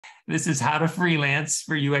This is how to freelance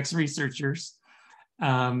for UX researchers.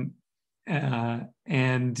 And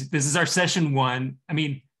this is our session 1. I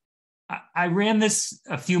mean, I ran this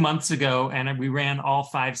a few months ago, and we ran all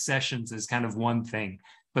 5 sessions as kind of one thing.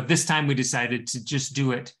 But this time we decided to just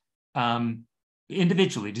do it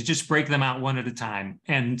individually, to just break them out one at a time.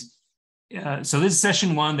 And so this is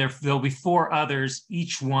session 1. There'll be 4 others,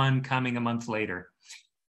 each one coming a month later,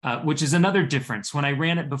 which is another difference. When I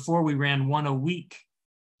ran it before, we ran 1 a week,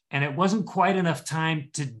 and it wasn't quite enough time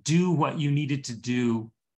to do what you needed to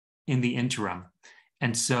do in the interim.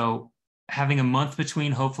 And so having a month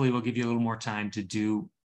between hopefully will give you a little more time to do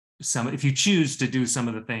some, if you choose to do some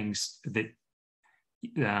of the things that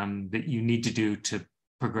that you need to do to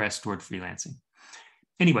progress toward freelancing.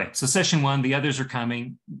 Anyway, so session 1, the others are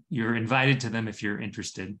coming. You're invited to them if you're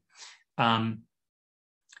interested. And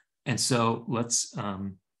so let's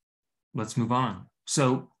move on.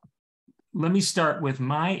 So let me start with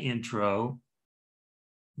my intro.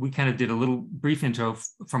 We kind of did a little brief intro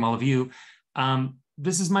from all of you.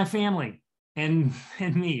 This is my family and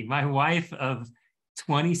me, my wife of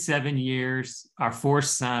 27 years, our 4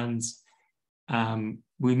 sons.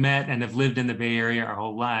 We met and have lived in the Bay Area our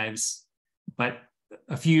whole lives, but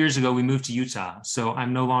a few years ago we moved to Utah. So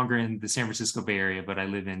I'm no longer in the San Francisco Bay Area, but I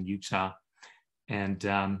live in Utah. And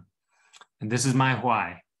this is my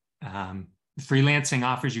why. Freelancing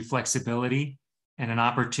offers you flexibility and an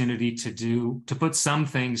opportunity to put some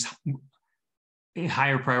things a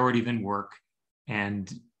higher priority than work.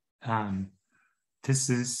 And this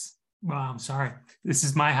is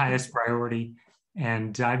my highest priority.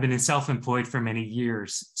 And I've been self-employed for many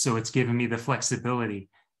years. So it's given me the flexibility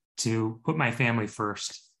to put my family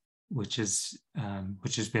first, which has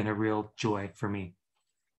been a real joy for me.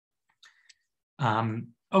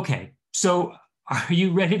 Okay, so are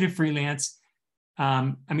you ready to freelance?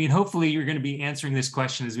 I mean, hopefully you're going to be answering this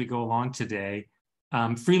question as we go along today.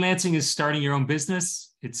 Freelancing is starting your own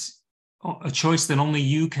business. It's a choice that only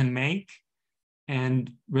you can make.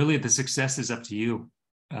 And really the success is up to you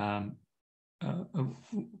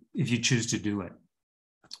if you choose to do it.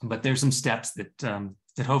 But there's some steps that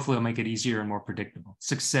hopefully will make it easier and more predictable.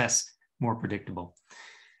 Success more predictable.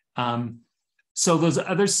 So those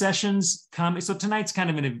other sessions come. So tonight's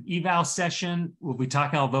kind of an eval session. We'll be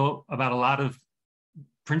talking about a lot of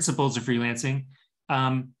principles of freelancing.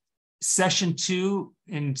 Session 2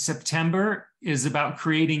 in September is about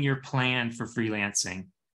creating your plan for freelancing.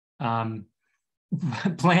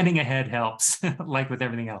 Planning ahead helps, like with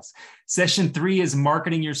everything else. Session 3 is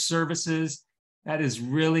marketing your services. That is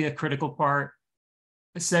really a critical part.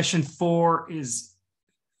 Session 4 is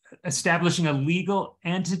establishing a legal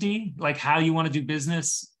entity, like how you want to do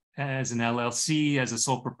business as an LLC, as a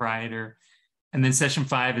sole proprietor. And then session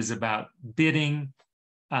 5 is about bidding,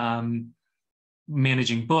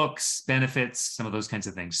 managing books, benefits, some of those kinds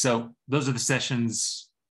of things. So those are the sessions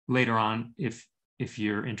later on if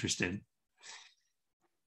you're interested.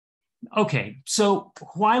 Okay, so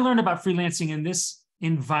why learn about freelancing in this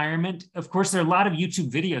environment? Of course, there are a lot of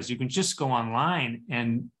YouTube videos. You can just go online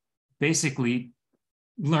and basically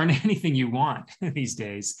learn anything you want these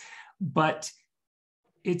days. But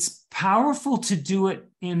it's powerful to do it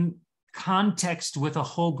in context with a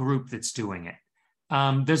whole group that's doing it.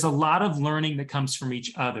 There's a lot of learning that comes from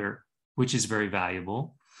each other, which is very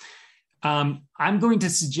valuable. I'm going to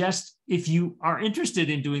suggest, if you are interested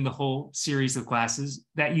in doing the whole series of classes,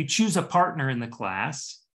 that you choose a partner in the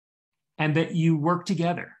class and that you work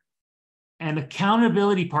together. An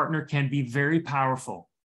accountability partner can be very powerful.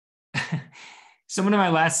 Someone in my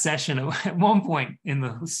last session at one point in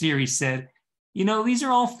the series said, you know, these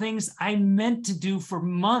are all things I meant to do for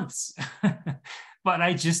months, but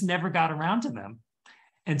I just never got around to them.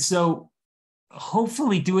 And so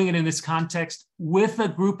hopefully doing it in this context with a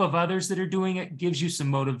group of others that are doing it gives you some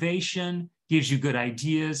motivation, gives you good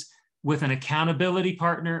ideas. With an accountability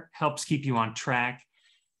partner, helps keep you on track.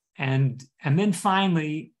 And then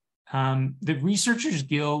finally, the Researchers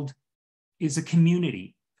Guild is a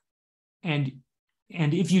community. And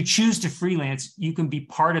if you choose to freelance, you can be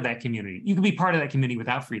part of that community. You can be part of that community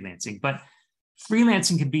without freelancing, but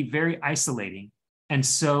freelancing can be very isolating. And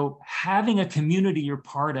so having a community you're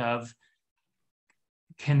part of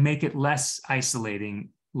can make it less isolating,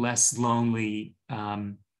 less lonely,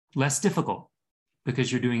 less difficult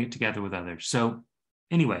because you're doing it together with others. So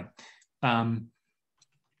anyway,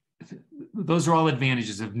 those are all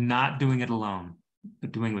advantages of not doing it alone,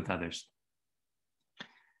 but doing it with others.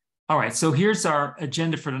 All right, so here's our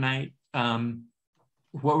agenda for tonight,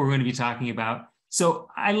 what we're going to be talking about. So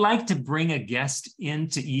I like to bring a guest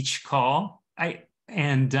into each call.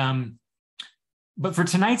 But for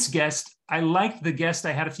tonight's guest, I liked the guest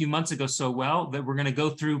I had a few months ago so well that we're going to go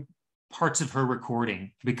through parts of her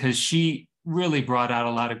recording because she really brought out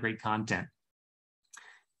a lot of great content.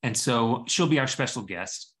 And so she'll be our special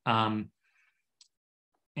guest. And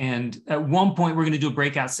at one point, we're going to do a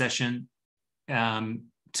breakout session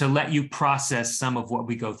to let you process some of what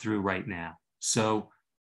we go through right now. So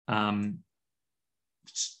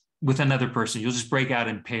with another person, you'll just break out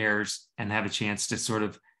in pairs and have a chance to sort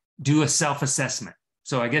of do a self-assessment.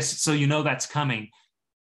 So I guess, so you know that's coming.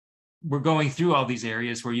 We're going through all these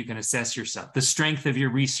areas where you can assess yourself, the strength of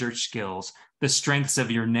your research skills, the strengths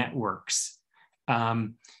of your networks,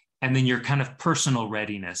 and then your kind of personal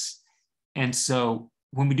readiness. And so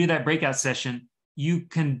when we do that breakout session,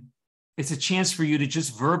 it's a chance for you to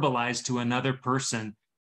just verbalize to another person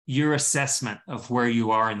your assessment of where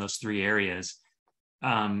you are in those three areas,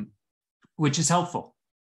 which is helpful.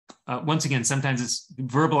 Once again, sometimes it's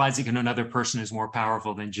verbalizing to another person is more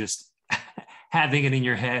powerful than just having it in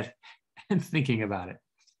your head and thinking about it.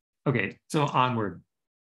 Okay, so onward.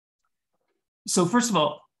 So first of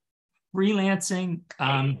all, freelancing,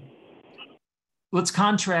 let's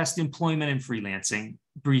contrast employment and freelancing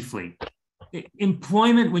briefly.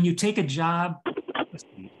 Employment, when you take a job,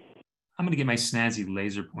 I'm going to get my snazzy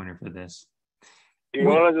laser pointer for this.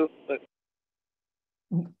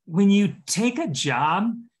 When you take a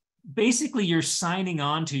job, basically you're signing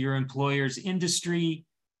on to your employer's industry,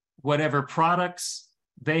 whatever products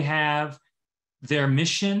they have, their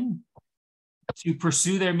mission, to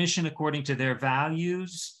pursue their mission according to their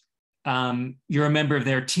values. You're a member of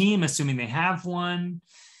their team, assuming they have one.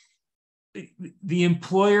 The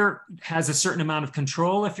employer has a certain amount of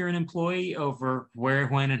control if you're an employee over where,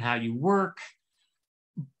 when, and how you work.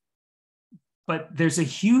 But there's a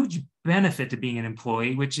huge benefit to being an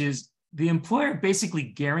employee, which is the employer basically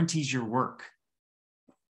guarantees your work.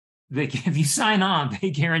 If you sign on,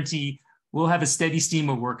 they guarantee we'll have a steady stream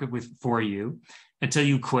of work for you until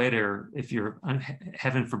you quit, or if you're,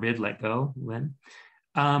 heaven forbid, let go, when.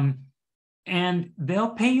 And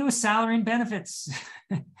they'll pay you a salary and benefits.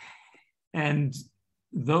 And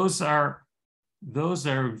those are,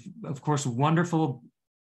 of course, wonderful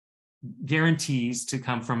guarantees to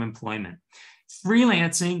come from employment.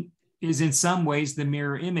 Freelancing is in some ways the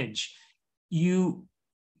mirror image. You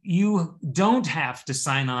don't have to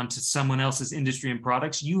sign on to someone else's industry and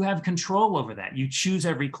products. You have control over that. You choose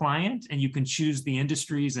every client, and you can choose the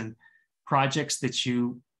industries and projects that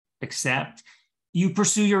you accept. You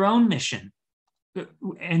pursue your own mission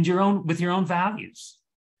and with your own values.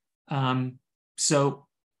 So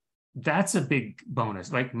that's a big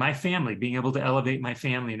bonus. Like my family, being able to elevate my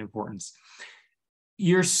family in importance.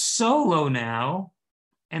 You're solo now,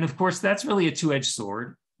 and of course that's really a two-edged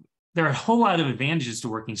sword. There are a whole lot of advantages to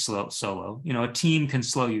working solo. You know, a team can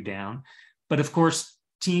slow you down, but of course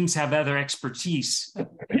teams have other expertise,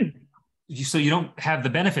 so you don't have the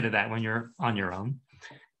benefit of that when you're on your own.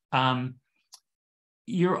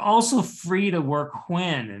 You're also free to work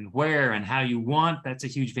when and where and how you want. That's a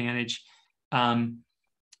huge advantage.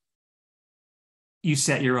 You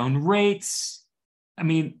set your own rates. I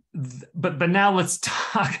mean, but now let's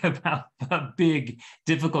talk about the big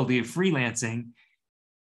difficulty of freelancing.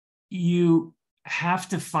 You have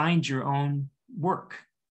to find your own work.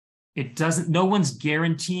 No one's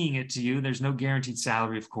guaranteeing it to you. There's no guaranteed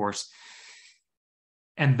salary, of course.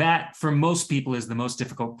 And that, for most people, is the most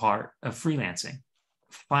difficult part of freelancing.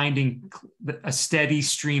 Finding a steady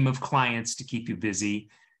stream of clients to keep you busy.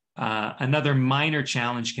 Another minor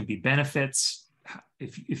challenge can be benefits.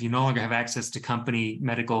 If you no longer have access to company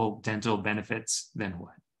medical, dental benefits, then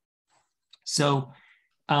what? So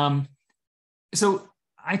I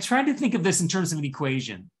tried to think of this in terms of an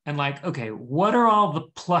equation and like, okay, what are all the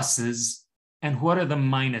pluses and what are the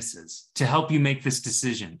minuses to help you make this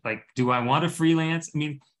decision? Like, do I want to freelance? I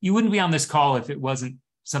mean, you wouldn't be on this call if it wasn't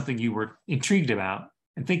something you were intrigued about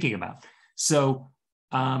and thinking about. So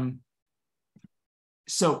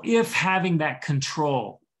if having that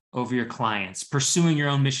control over your clients, pursuing your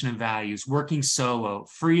own mission and values, working solo,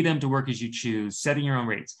 freedom to work as you choose, setting your own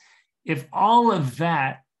rates, if all of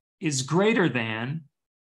that is greater than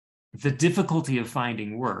the difficulty of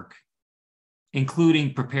finding work,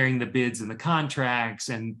 including preparing the bids and the contracts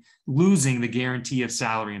and losing the guarantee of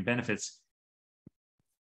salary and benefits,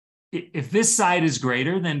 if this side is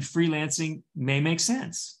greater, then freelancing may make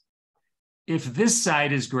sense. If this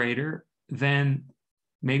side is greater, then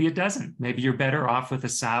maybe it doesn't. Maybe you're better off with a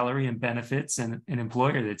salary and benefits and an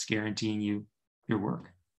employer that's guaranteeing you your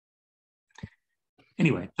work.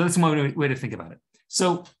 Anyway, so that's one way to think about it.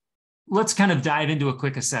 So let's kind of dive into a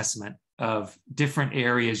quick assessment of different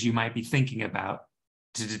areas you might be thinking about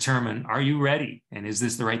to determine, are you ready? And is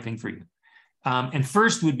this the right thing for you? And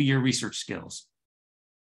first would be your research skills.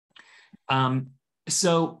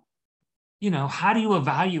 So, how do you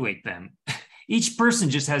evaluate them? Each person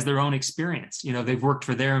just has their own experience. They've worked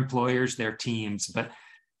for their employers, their teams, but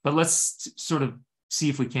let's sort of see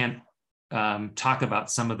if we can't talk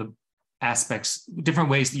about some of the aspects, different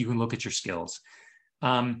ways that you can look at your skills.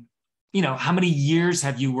 How many years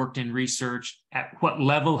have you worked in research? At what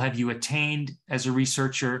level have you attained as a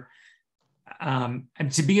researcher? And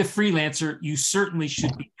to be a freelancer, you certainly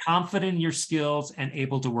should be confident in your skills and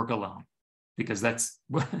able to work alone, because that's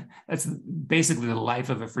basically the life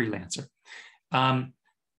of a freelancer.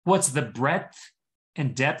 What's the breadth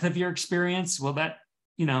and depth of your experience? Well, that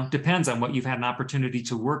depends on what you've had an opportunity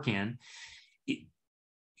to work in.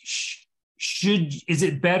 Is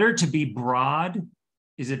it better to be broad?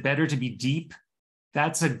 Is it better to be deep?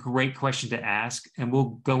 That's a great question to ask, and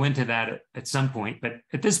we'll go into that at some point. But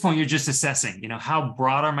at this point, you're just assessing, how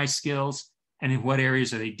broad are my skills, and in what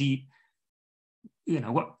areas are they deep?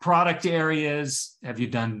 What product areas have you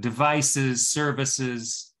done? Devices,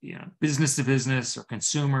 services, business to business or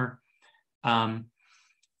consumer?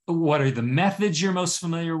 What are the methods you're most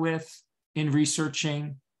familiar with in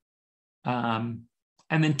researching? And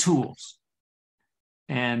then tools.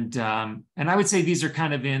 And I would say these are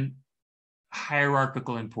kind of in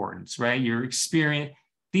hierarchical importance, right? Your experience,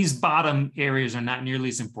 these bottom areas are not nearly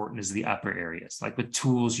as important as the upper areas. Like with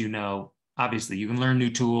tools, obviously you can learn new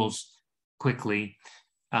tools quickly.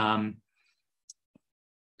 Another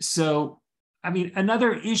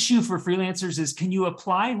issue for freelancers is, can you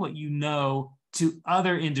apply what you know to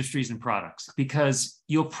other industries and products? Because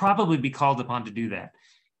you'll probably be called upon to do that.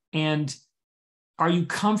 And are you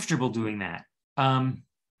comfortable doing that?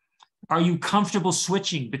 Are you comfortable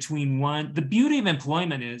switching between one? The beauty of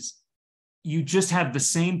employment is you just have the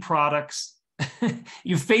same products.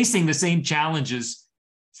 You're facing the same challenges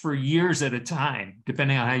for years at a time,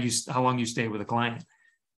 depending on how long you stay with a client,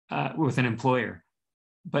 with an employer.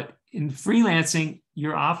 But in freelancing,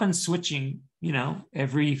 you're often switching,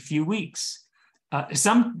 every few weeks.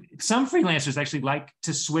 Some freelancers actually like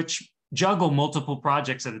to juggle multiple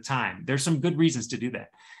projects at a time. There's some good reasons to do that.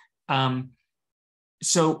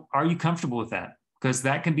 So are you comfortable with that? Because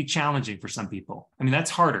that can be challenging for some people. That's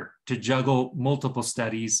harder to juggle multiple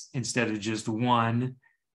studies instead of just one,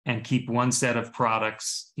 and keep one set of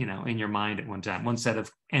products, in your mind at one time, one set of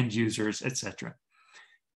end users, etc.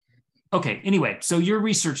 Okay, anyway, so your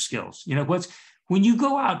research skills, when you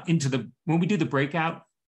go out when we do the breakout,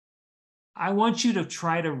 I want you to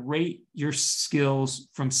try to rate your skills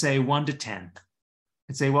from, say, 1 to 10,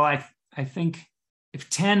 and say, well, I think if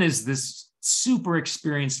 10 is this super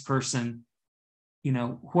experienced person,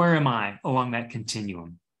 where am I along that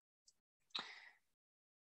continuum?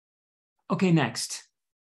 Okay, next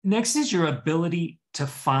is your ability to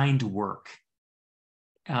find work,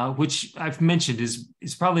 which I've mentioned is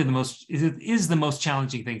probably the most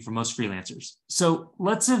challenging thing for most freelancers. So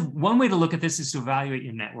one way to look at this is to evaluate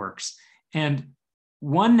your networks. And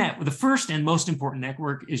the first and most important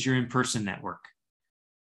network is your in-person network.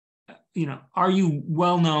 Are you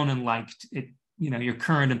well-known and liked at, your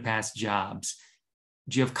current and past jobs?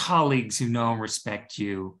 Do you have colleagues who know and respect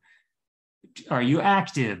you? Are you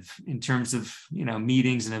active in terms of,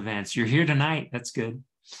 meetings and events? You're here tonight. That's good.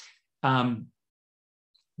 Do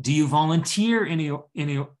you volunteer in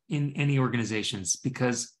any organizations?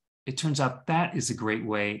 Because it turns out that is a great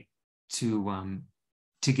way to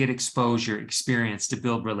get exposure, experience, to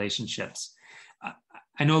build relationships.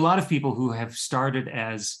 I know a lot of people who have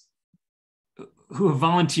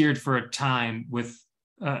volunteered for a time with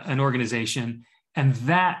an organization, and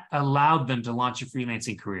that allowed them to launch a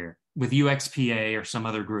freelancing career with UXPA or some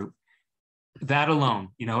other group. That alone,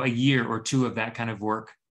 a year or two of that kind of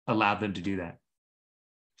work allowed them to do that.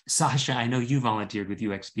 Sasha, I know you volunteered with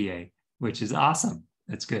UXPA, which is awesome.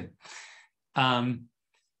 That's good.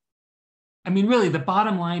 Really, the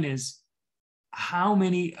bottom line is, how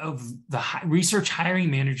many of the research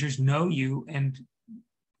hiring managers know you and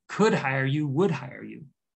could hire you, would hire you?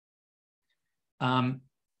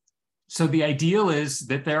 So the ideal is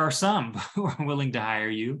that there are some who are willing to hire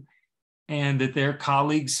you, and that they're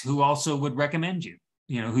colleagues who also would recommend you,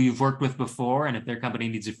 who you've worked with before. And if their company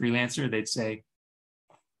needs a freelancer, they'd say,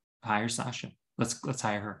 hire Sasha. Let's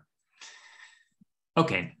hire her.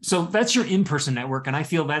 Okay, so that's your in-person network. And I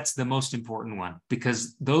feel that's the most important one,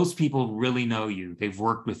 because those people really know you. They've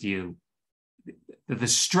worked with you. The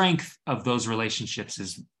strength of those relationships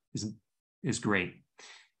is great.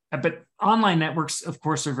 But online networks, of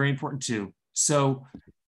course, are very important too. So,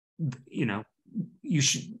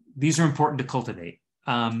 these are important to cultivate.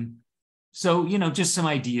 So, just some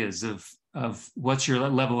ideas of what's your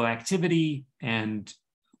level of activity, and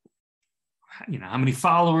how many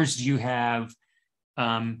followers do you have.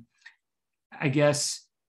 I guess,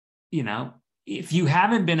 if you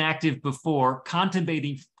haven't been active before,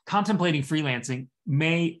 contemplating freelancing,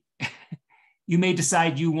 you may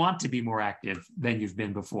decide you want to be more active than you've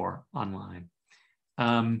been before online.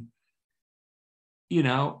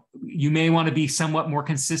 You may want to be somewhat more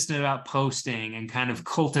consistent about posting and kind of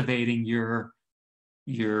cultivating your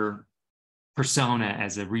persona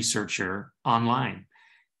as a researcher online.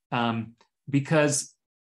 Because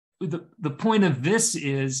the point of this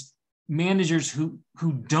is managers who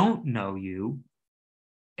don't know you,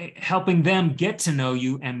 helping them get to know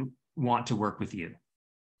you and want to work with you.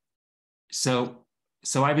 So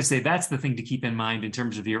I would say that's the thing to keep in mind in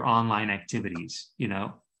terms of your online activities.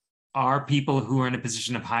 Are people who are in a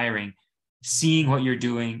position of hiring seeing what you're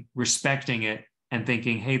doing, respecting it, and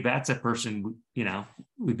thinking, hey, that's a person,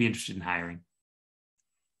 we'd be interested in hiring.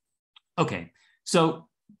 Okay, so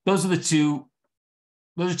those are two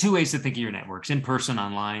ways to think of your networks: in person,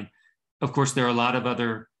 online. Of course, there are a lot of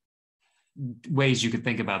other ways you could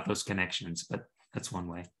think about those connections, but that's one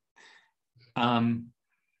way. And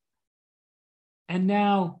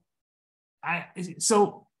now, I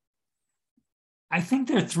think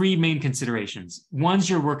there are three main considerations. One's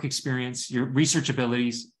your work experience, your research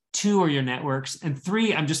abilities. Two are your networks. And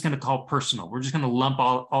three, I'm just going to call personal. We're just going to lump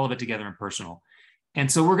all of it together in personal.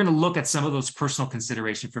 And so we're going to look at some of those personal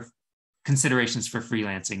considerations for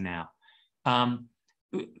freelancing now.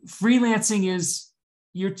 Freelancing is,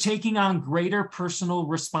 you're taking on greater personal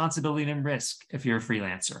responsibility and risk if you're a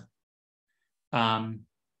freelancer.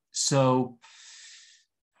 So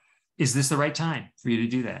is this the right time for you to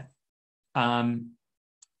do that?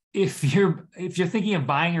 If you're thinking of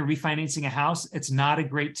buying or refinancing a house, it's not a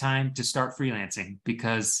great time to start freelancing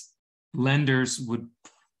because lenders would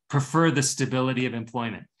prefer the stability of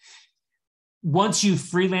employment. Once you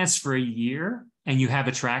freelance for a year and you have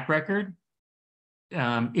a track record,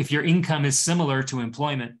 if your income is similar to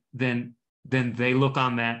employment, then they look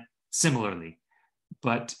on that similarly.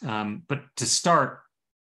 But to start,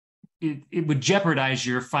 it would jeopardize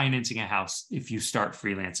your financing a house if you start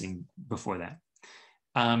freelancing before that.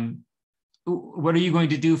 What are you going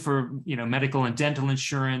to do for medical and dental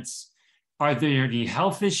insurance? Are there any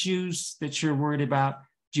health issues that you're worried about?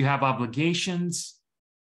 Do you have obligations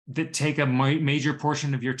that take a major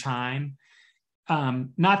portion of your time?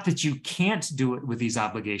 Not that you can't do it with these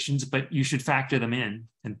obligations, but you should factor them in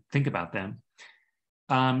and think about them.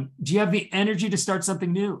 Do you have the energy to start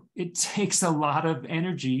something new? It takes a lot of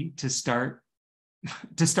energy to start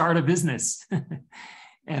a business.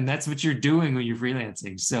 And that's what you're doing when you're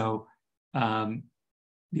freelancing. So, do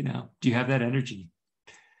you have that energy?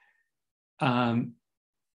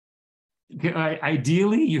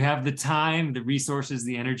 Ideally, you have the time, the resources,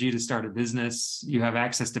 the energy to start a business. You have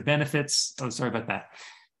access to benefits. Oh, sorry about that.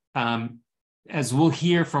 As we'll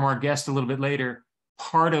hear from our guest a little bit later,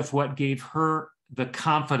 part of what gave her the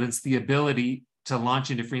confidence, the ability to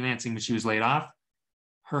launch into freelancing when she was laid off,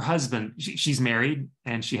 her husband, she's married,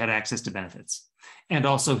 and she had access to benefits, and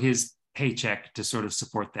also his paycheck to sort of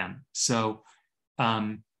support them. So,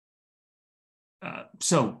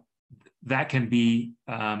 so that can be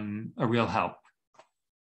a real help.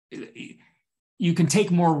 You can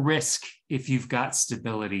take more risk if you've got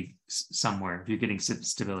stability somewhere, if you're getting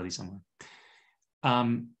stability somewhere.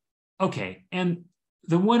 Okay, and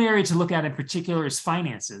the one area to look at in particular is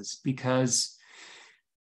finances, because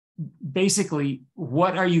basically,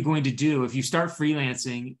 what are you going to do if you start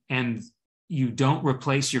freelancing and you don't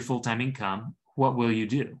replace your full-time income? What will you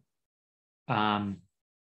do?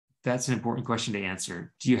 That's an important question to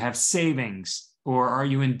answer. Do you have savings, or are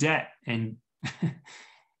you in debt and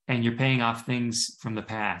and you're paying off things from the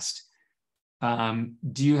past?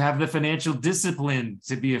 Do you have the financial discipline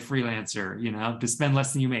to be a freelancer, to spend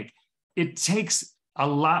less than you make? It takes a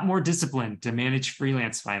lot more discipline to manage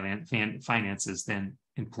freelance finances than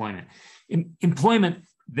employment. In employment,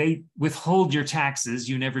 they withhold your taxes,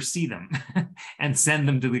 you never see them, and send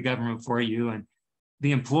them to the government for you, and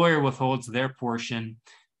the employer withholds their portion.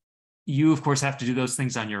 You, of course, have to do those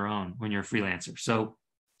things on your own when you're a freelancer. So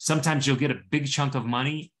sometimes you'll get a big chunk of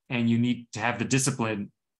money and you need to have the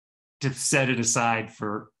discipline to set it aside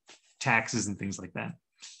for taxes and things like that.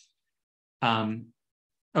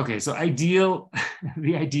 Okay, so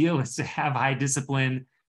the ideal is to have high discipline,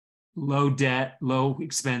 low debt, low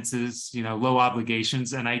expenses, low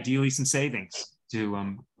obligations, and ideally some savings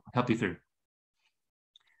to help you through.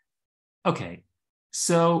 Okay,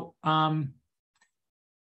 so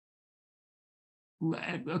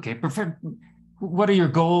what are your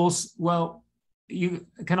goals? Well, you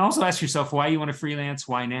can also ask yourself why you want to freelance,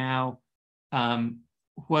 why now?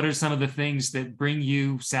 What are some of the things that bring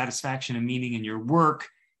you satisfaction and meaning in your work?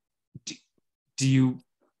 Do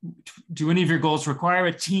any of your goals require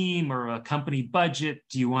a team or a company budget?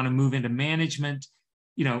 Do you want to move into management?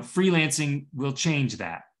 Freelancing will change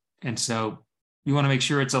that. And so you want to make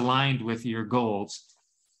sure it's aligned with your goals.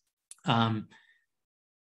 Although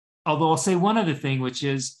I'll say one other thing, which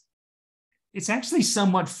is it's actually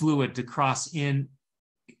somewhat fluid to cross in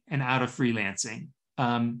and out of freelancing.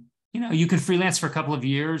 You can freelance for a couple of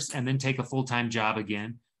years and then take a full-time job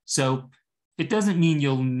again. So it doesn't mean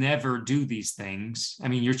you'll never do these things. I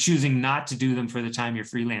mean, you're choosing not to do them for the time you're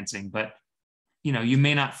freelancing, but you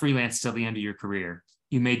may not freelance till the end of your career.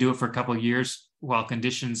 You may do it for a couple of years while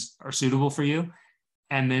conditions are suitable for you,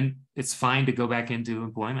 and then it's fine to go back into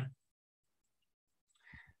employment.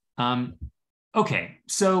 Okay,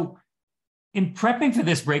 so in prepping for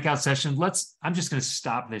this breakout session, I'm just going to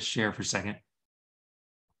stop this share for a second.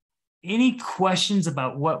 Any questions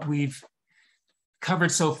about what we've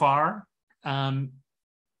covered so far that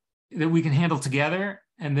we can handle together?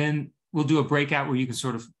 And then we'll do a breakout where you can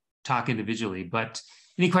sort of talk individually. But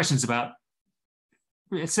any questions about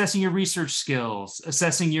assessing your research skills,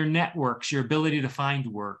 assessing your networks, your ability to find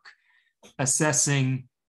work, assessing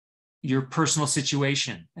your personal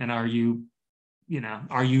situation, and are you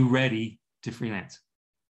ready to freelance?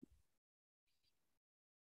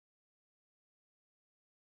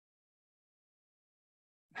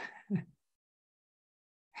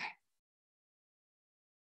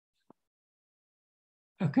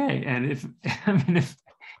 Okay, and if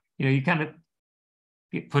you kind of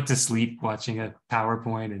get put to sleep watching a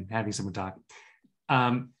PowerPoint and having someone talk.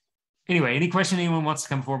 Anyway, any question anyone wants to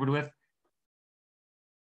come forward with?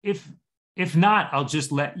 If not, I'll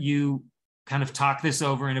just let you kind of talk this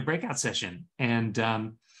over in a breakout session. And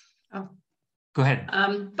go ahead.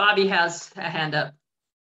 Bobby has a hand up.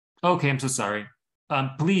 Okay, I'm so sorry.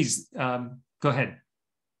 Please go ahead,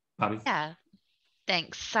 Bobby. Yeah,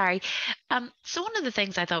 thanks. Sorry. So one of the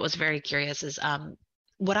things I thought was very curious is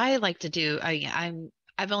what I like to do.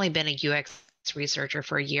 I've only been a UX researcher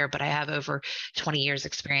for a year, but I have over 20 years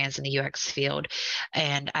experience in the UX field.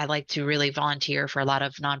 And I like to really volunteer for a lot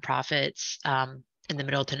of nonprofits in the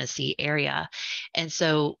Middle Tennessee area. And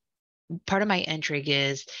so part of my intrigue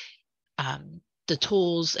is the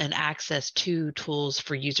tools and access to tools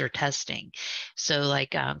for user testing. So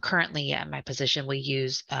like currently at my position, we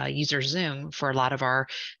use user Zoom for a lot of our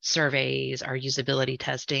surveys, our usability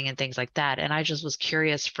testing and things like that. And I just was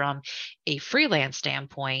curious from a freelance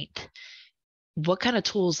standpoint, what kind of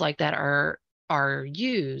tools like that are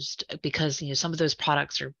used, because some of those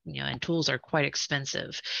products are and tools are quite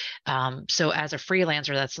expensive. So as a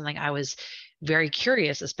freelancer, that's something I was very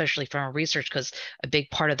curious, especially from a research, because a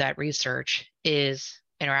big part of that research is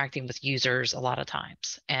interacting with users a lot of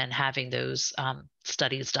times and having those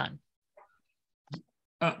studies done.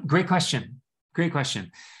 Great question. Great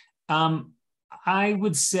question. I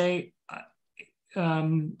would say a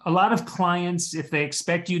lot of clients, if they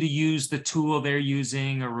expect you to use the tool they're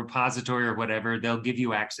using or repository or whatever, they'll give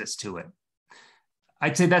you access to it.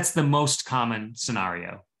 I'd say that's the most common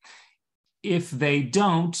scenario. If they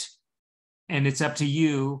don't, and it's up to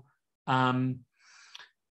you,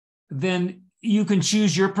 then you can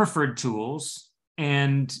choose your preferred tools.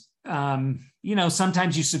 And,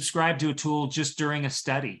 sometimes you subscribe to a tool just during a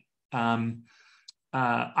study.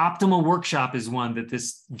 Optimal Workshop is one that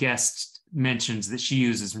this guest mentions that she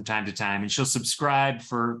uses from time to time, and she'll subscribe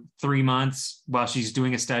for 3 months while she's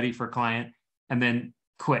doing a study for a client and then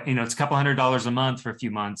quit. It's a couple $100 a month for a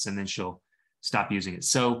few months, and then she'll stop using it.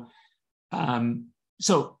 So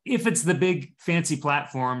if it's the big fancy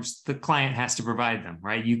platforms, the client has to provide them,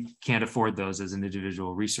 right? You can't afford those as an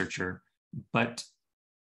individual researcher, but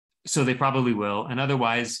so they probably will. And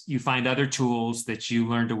otherwise, you find other tools that you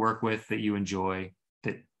learn to work with that you enjoy,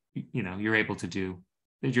 that you're able to do,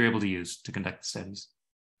 that you're able to use to conduct the studies.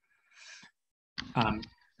 May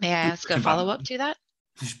I ask a follow-up to that?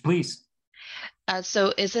 Please.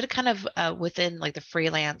 So is it kind of within like the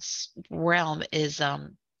freelance realm is,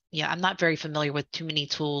 I'm not very familiar with too many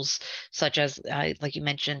tools such as, like you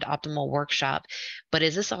mentioned, Optimal Workshop, but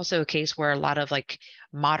is this also a case where a lot of like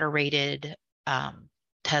moderated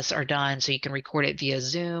tests are done, so you can record it via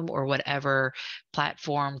Zoom or whatever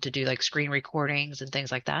platform to do like screen recordings and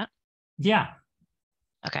things like that? Yeah.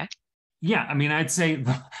 Okay. Yeah, I mean, I'd say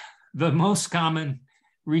the most common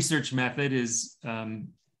research method is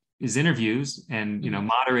interviews, and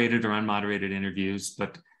moderated or unmoderated interviews.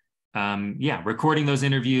 But recording those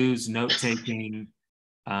interviews, note taking.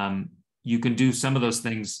 You can do some of those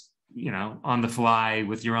things on the fly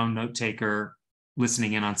with your own note taker,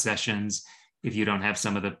 listening in on sessions if you don't have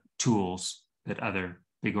some of the tools that other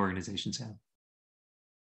big organizations have.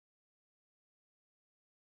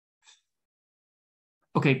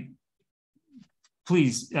 Okay,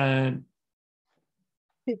 please. Danielle?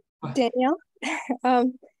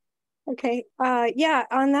 Okay. Yeah,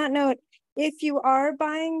 on that note, if you are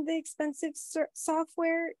buying the expensive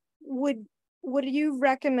software, would you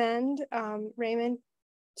recommend, Raymond,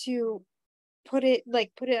 to put it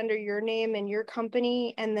under your name and your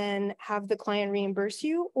company and then have the client reimburse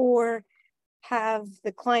you, or have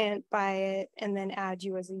the client buy it and then add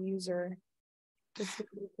you as a user? Which would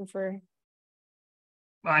you prefer?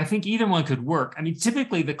 I think either one could work. I mean,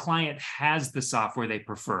 typically the client has the software they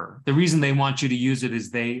prefer. The reason they want you to use it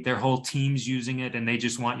is their whole team's using it and they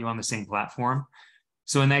just want you on the same platform.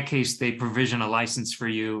 So in that case, they provision a license for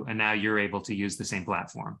you and now you're able to use the same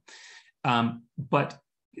platform. But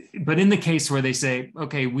in the case where they say,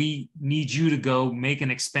 okay, we need you to go make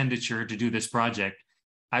an expenditure to do this project,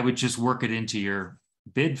 I would just work it into your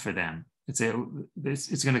bid for them. It's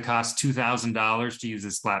going to cost $2,000 to use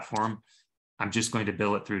this platform. I'm just going to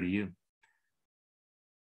bill it through to you.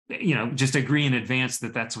 Just agree in advance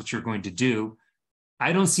that that's what you're going to do.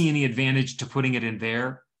 I don't see any advantage to putting it in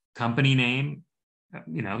their company name.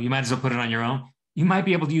 You might as well put it on your own. You might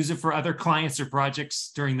be able to use it for other clients or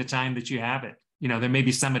projects during the time that you have it. There may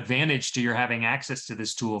be some advantage to your having access to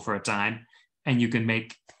this tool for a time, and you can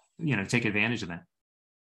take advantage of that.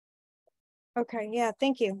 Okay, yeah,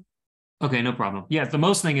 thank you. Okay, no problem. Yeah, the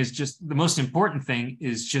most important thing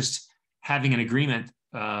is just having an agreement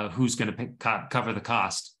who's going to cover the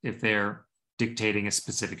cost if they're dictating a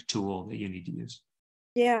specific tool that you need to use.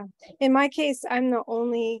 Yeah, in my case, I'm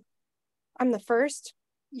the first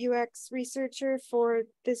UX researcher for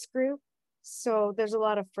this group. So there's a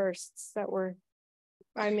lot of firsts that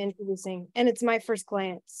I'm introducing, and it's my first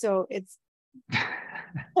client. So it's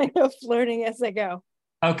kind of learning as I go.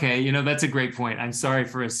 Okay, that's a great point. I'm sorry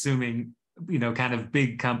for assuming, kind of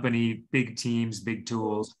big company, big teams, big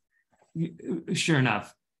tools. Sure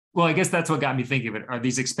enough. Well, I guess that's what got me thinking of it, are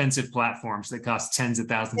these expensive platforms that cost tens of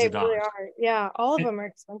thousands of dollars. They really are. Yeah, all of them are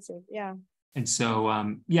expensive. Yeah. And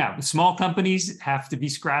so, small companies have to be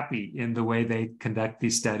scrappy in the way they conduct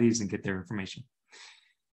these studies and get their information.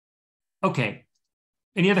 Okay.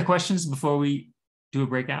 Any other questions before we do a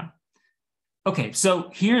breakout? Okay, so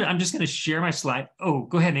here I'm just going to share my slide. Oh,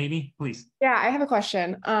 go ahead, Amy, please. Yeah, I have a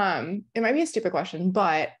question. It might be a stupid question,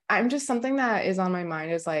 but something that is on my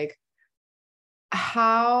mind is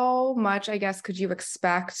how much, I guess, could you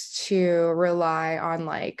expect to rely on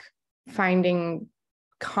finding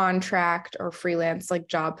contract or freelance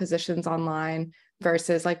job positions online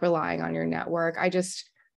versus relying on your network? I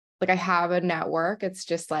have a network. It's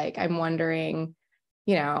just I'm wondering,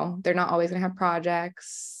 they're not always going to have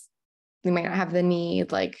projects. They might not have the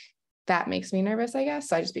need. That makes me nervous, I guess.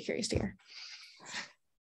 So I'd just be curious to hear.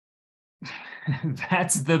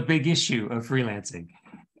 That's the big issue of freelancing.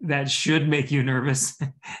 That should make you nervous.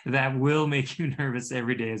 That will make you nervous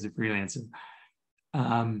every day as a freelancer.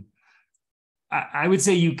 I would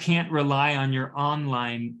say you can't rely on your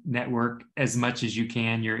online network as much as you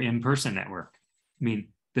can your in-person network. I mean,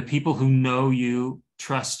 the people who know you,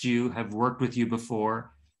 trust you, have worked with you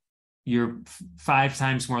before, you're 5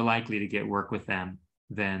 times more likely to get work with them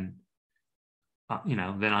than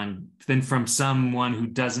from someone who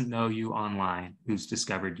doesn't know you online, who's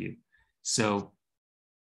discovered you. So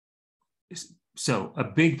a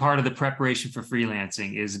big part of the preparation for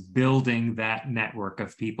freelancing is building that network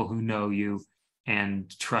of people who know you and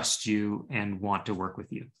trust you and want to work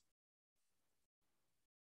with you.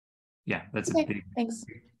 Yeah, that's a big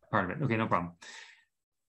part of it. Okay, no problem.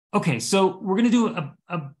 Okay, so we're going to do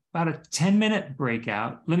about a 10-minute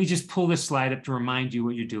breakout. Let me just pull this slide up to remind you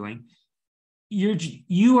what you're doing.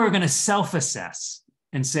 You are going to self-assess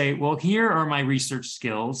and say, well, here are my research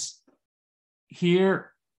skills.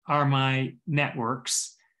 Here are my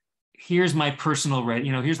networks. Here's my personal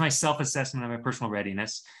here's my self-assessment of my personal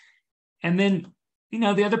readiness. And then,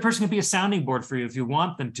 the other person can be a sounding board for you if you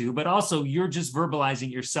want them to, but also you're just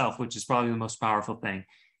verbalizing yourself, which is probably the most powerful thing.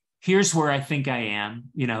 Here's where I think I am,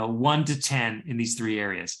 1 to 10 in these 3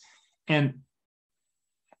 areas. And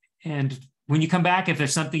when you come back, if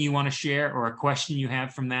there's something you want to share or a question you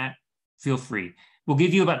have from that, feel free. We'll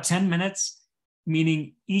give you about 10 minutes,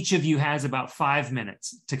 meaning each of you has about 5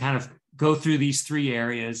 minutes to kind of go through these 3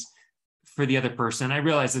 areas for the other person. I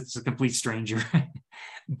realize it's a complete stranger,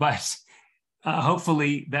 but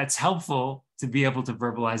hopefully that's helpful to be able to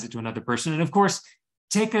verbalize it to another person. And of course,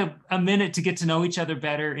 take a minute to get to know each other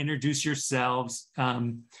better, introduce yourselves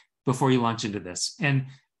before you launch into this. And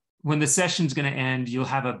when the session's going to end, you'll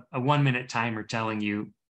have a 1 minute timer telling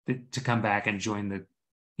you to come back and join the,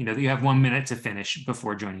 you have 1 minute to finish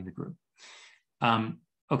before joining the group.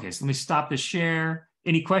 Okay, so let me stop the share.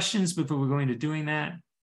 Any questions before we're going to doing that?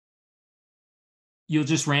 You'll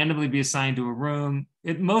just randomly be assigned to a room.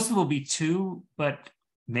 Most of it will be 2, but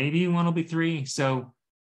maybe one will be 3. So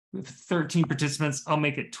with 13 participants, I'll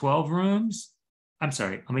make it 12 rooms. I'm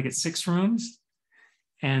sorry, I'll make it 6 rooms.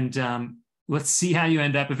 And let's see how you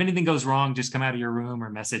end up. If anything goes wrong, just come out of your room or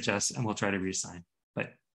message us and we'll try to reassign.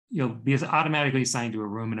 But you'll be automatically assigned to a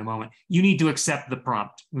room in a moment. You need to accept the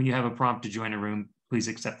prompt. When you have a prompt to join a room, please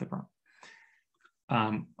accept the prompt.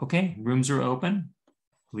 Okay, rooms are open.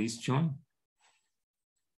 Please join.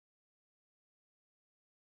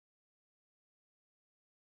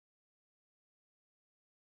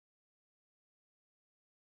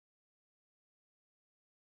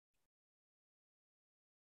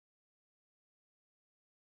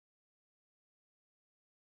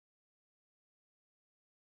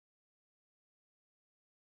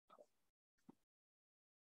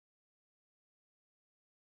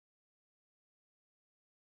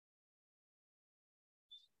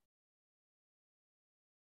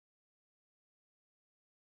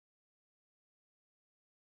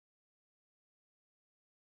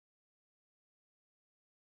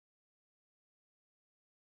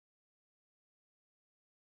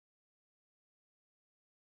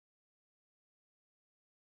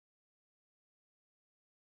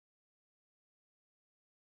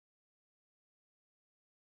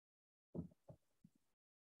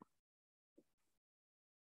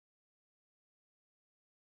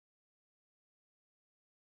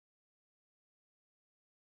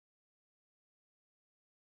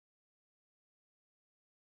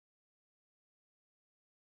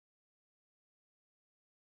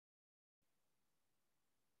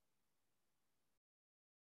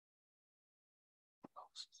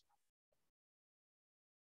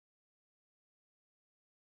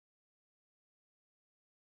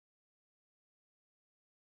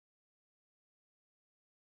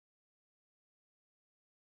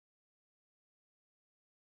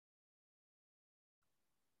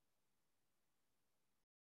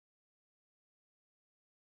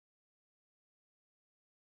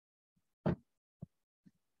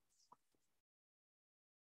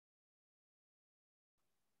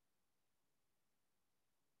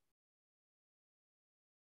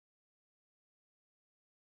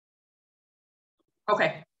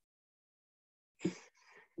 Okay.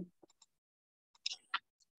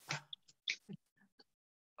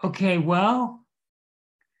 Okay, well,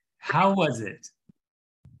 how was it?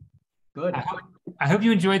 Good. I hope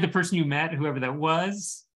you enjoyed the person you met, whoever that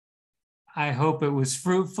was. I hope it was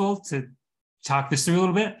fruitful to talk this through a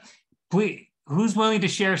little bit. Please, who's willing to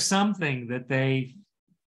share something that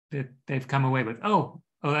they've come away with? Oh,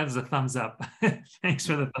 that was a thumbs up. Thanks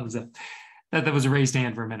for the thumbs up. That was a raised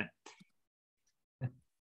hand for a minute.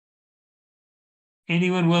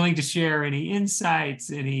 Anyone willing to share any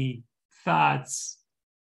insights, any thoughts?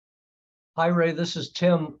 Hi, Ray. This is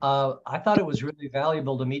Tim. I thought it was really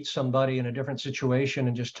valuable to meet somebody in a different situation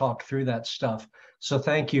and just talk through that stuff. So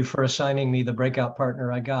thank you for assigning me the breakout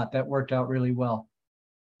partner I got. That worked out really well.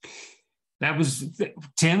 That was,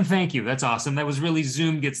 Tim, thank you. That's awesome. That was really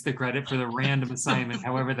Zoom gets the credit for the random assignment,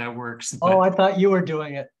 however that works. Oh, I thought you were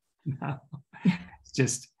doing it. No,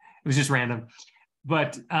 it was just random.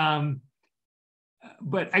 But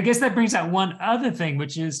I guess that brings out one other thing,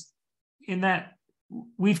 which is in that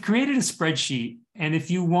we've created a spreadsheet. And if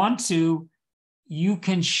you want to, you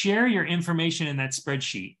can share your information in that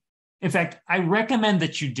spreadsheet. In fact, I recommend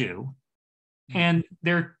that you do. And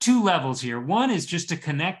there are 2 levels here. One is just to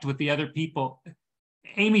connect with the other people.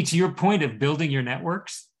 Amy, to your point of building your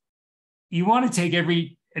networks, you want to take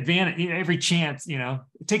every advantage, every chance,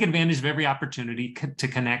 take advantage of every opportunity to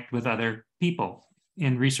connect with other people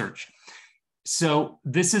in research. So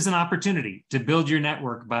this is an opportunity to build your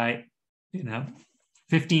network by,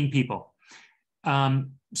 15 people.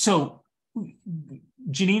 So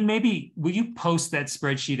Janine, maybe will you post that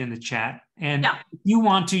spreadsheet in the chat? And if you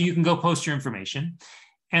want to, you can go post your information.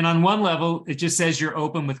 And on one level, it just says you're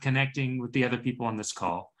open with connecting with the other people on this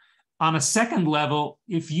call. On a second level,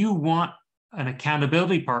 if you want an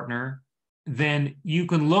accountability partner, then you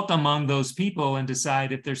can look among those people and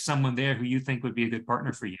decide if there's someone there who you think would be a good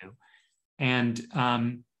partner for you. And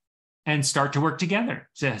start to work together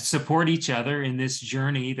to support each other in this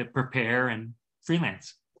journey to prepare and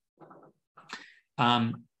freelance.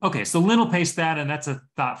 Okay, so Lynn will paste that, and that's a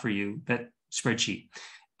thought for you, that spreadsheet.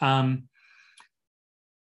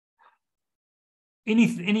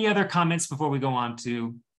 Any other comments before we go on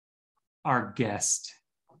to our guest?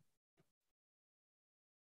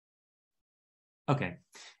 Okay,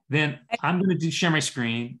 then I'm going to share my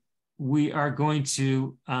screen. We are going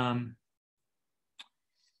to,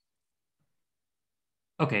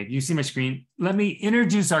 okay, you see my screen. Let me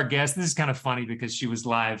introduce our guest. This is kind of funny because she was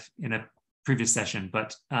live in a previous session,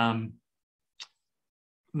 but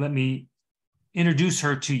let me introduce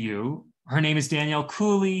her to you. Her name is Danielle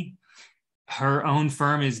Cooley. Her own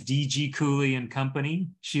firm is DG Cooley and Company.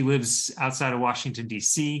 She lives outside of Washington,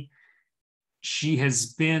 D.C. She has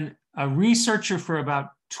been a researcher for about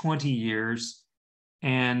 20 years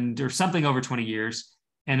or something over 20 years,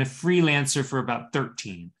 and a freelancer for about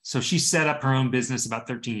 13. So she set up her own business about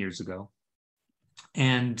 13 years ago.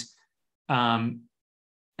 And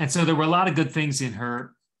so there were a lot of good things in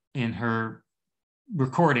her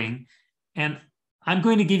recording. And I'm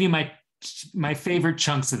going to give you my favorite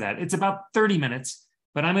chunks of that. It's about 30 minutes,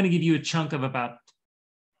 but I'm going to give you a chunk of about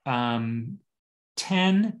 10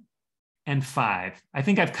 and 5. I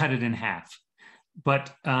think I've cut it in half,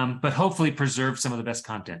 but hopefully preserve some of the best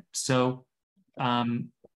content. So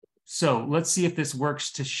let's see if this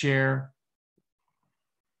works to share.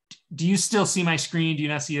 Do you still see my screen? Do you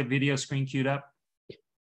not see a video screen queued up?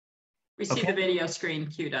 We see the video screen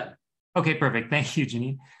queued up. Okay, perfect. Thank you,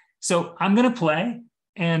 Janine. So I'm going to play,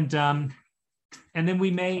 and then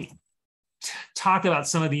we may talk about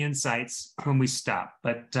some of the insights when we stop.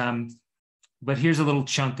 But here's a little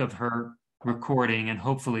chunk of her recording, and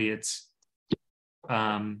hopefully it's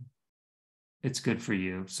good for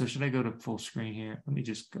you. So should I go to full screen here? Let me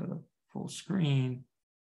just go to full screen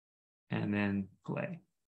and then play.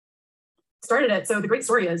 Started it. So the great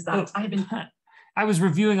story is that I was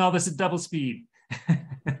reviewing all this at double speed.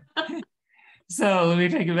 So let me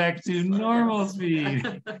take it back to normal speed.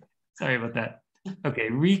 Sorry about that. Okay,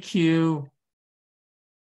 requeue.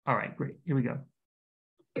 All right, great. Here we go.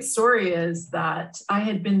 The story is that I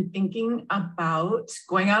had been thinking about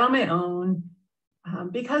going out on my own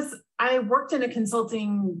because I worked in a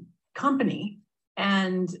consulting company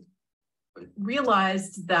and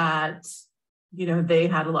realized that, they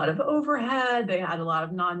had a lot of overhead, they had a lot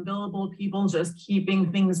of non-billable people just keeping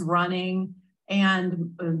things running,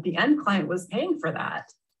 and the end client was paying for that.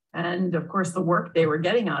 And of course, the work they were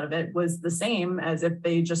getting out of it was the same as if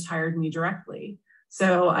they just hired me directly.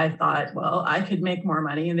 So I thought, well, I could make more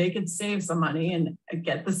money and they could save some money and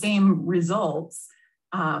get the same results.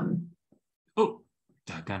 Oh,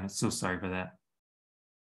 doggone it. So sorry for that.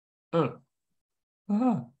 Oh,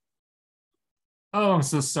 I'm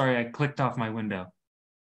so sorry. I clicked off my window.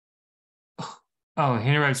 Oh,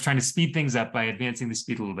 here I was trying to speed things up by advancing the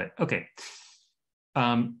speed a little bit. Okay.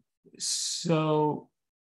 So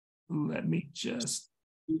let me just,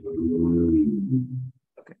 okay,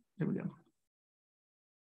 here we go.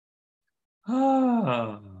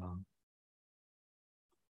 Oh,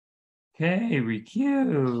 okay,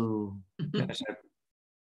 requeue. Gosh,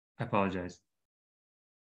 I apologize.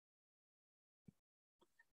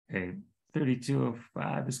 Okay,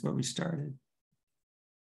 32:05 is where we started.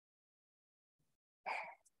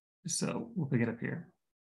 So we'll pick it up here.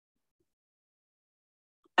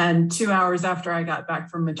 And 2 hours after I got back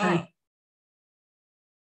from maternity.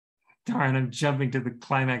 Oh. Darn, I'm jumping to the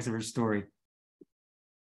climax of her story.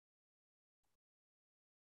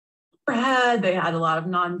 They had a lot of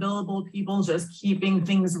non-billable people just keeping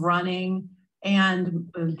things running,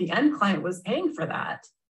 and the end client was paying for that.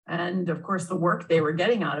 And of course, the work they were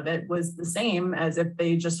getting out of it was the same as if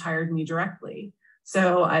they just hired me directly.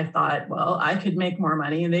 So I thought, well, I could make more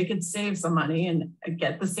money and they could save some money and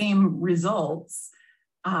get the same results.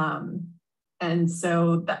 And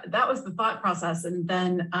so that was the thought process. And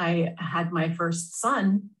then I had my first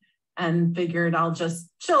son and figured I'll just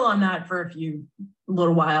chill on that for a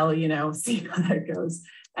little while, see how that goes.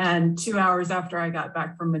 And 2 hours after I got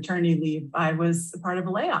back from maternity leave, I was a part of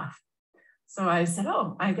a layoff. So I said,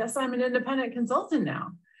 oh, I guess I'm an independent consultant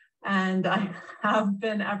now. And I have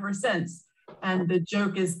been ever since. And the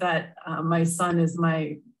joke is that my son is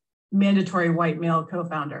my mandatory white male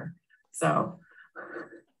co-founder. So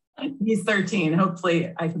he's 13.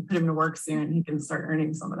 Hopefully I can put him to work soon. He can start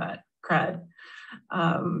earning some of that cred.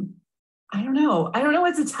 I don't know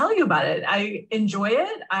what to tell you about it. I enjoy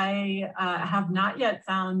it. I have not yet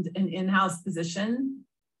found an in-house position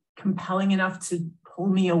compelling enough to pull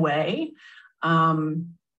me away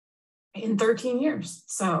in 13 years.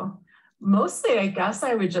 So mostly, I guess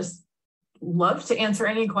I would just love to answer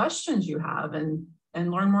any questions you have and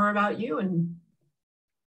learn more about you and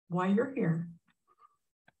why you're here.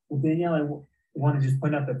 Well, Danielle, I want to just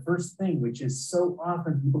point out the first thing, which is so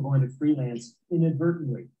often people go into freelance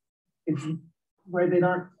inadvertently. It's where they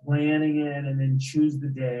aren't planning it and then choose the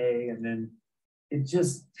day, and then it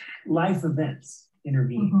just life events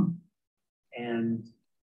intervene. and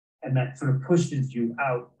that sort of pushes you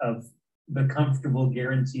out of the comfortable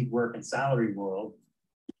guaranteed work and salary world,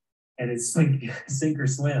 and it's like sink or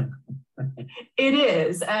swim. It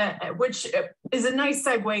is, which is a nice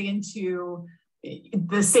segue into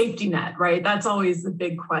the safety net, right? That's always the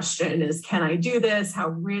big question is, can I do this? How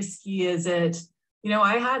risky is it? You know,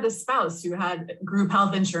 I had a spouse who had group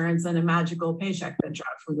health insurance and a magical paycheck that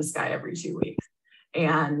dropped from the sky every 2 weeks.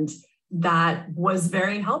 And that was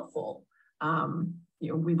very helpful. You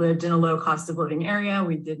know, we lived in a low cost of living area.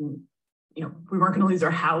 We didn't, you know, we weren't going to lose our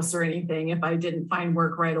house or anything if I didn't find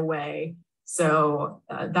work right away. So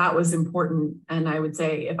that was important. And I would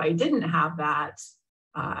say if I didn't have that,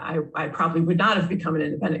 I probably would not have become an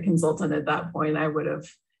independent consultant at that point. I would have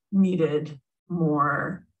needed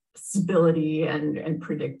more stability and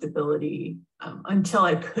predictability until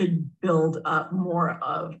I could build up more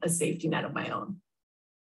of a safety net of my own,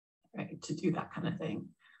 right, to do that kind of thing.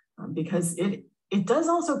 Because it does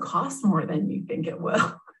also cost more than you think it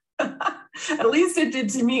will. At least it did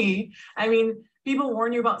to me. I mean, people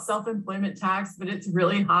warn you about self-employment tax, but it's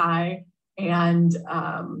really high. And,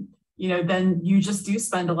 you know, then you just do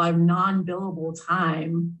spend a lot of non-billable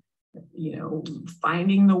time, you know,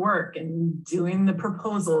 finding the work and doing the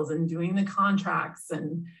proposals and doing the contracts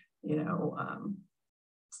and, you know,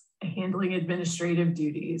 handling administrative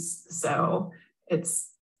duties. So it's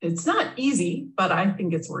not easy, but I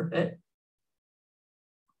think it's worth it.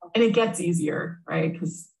 And it gets easier, right?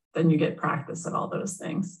 Because then you get practice at all those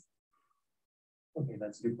things. Okay,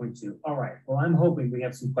 that's a good point too. All right, well, I'm hoping we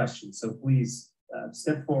have some questions. So please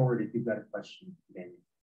step forward if you've got a question, Daniel.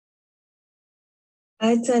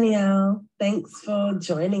 Hi, Danielle. Thanks for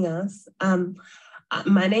joining us.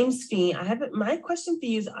 My name's Fee. My question for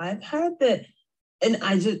you is, I've heard that, and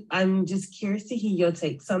I'm just curious to hear your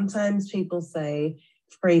take. Sometimes people say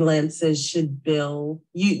freelancers should bill.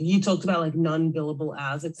 You talked about like non-billable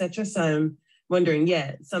hours, etc. So I'm wondering,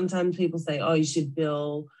 yeah, sometimes people say, oh, you should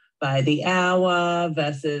bill by the hour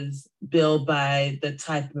versus bill by the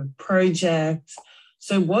type of project.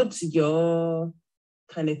 So what's your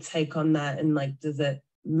kind of take on that? And like, does it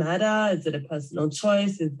matter? Is it a personal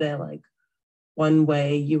choice? Is there like one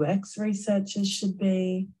way UX researchers should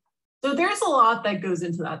be? So there's a lot that goes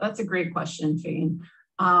into that. That's a great question, Fane.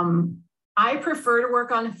 I prefer to work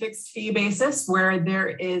on a fixed fee basis where there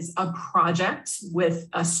is a project with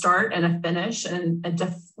a start and a finish and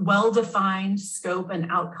a well-defined scope and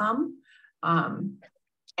outcome.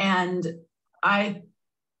 And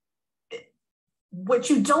what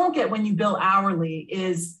you don't get when you bill hourly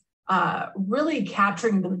is really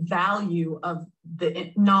capturing the value of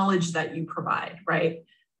the knowledge that you provide, right?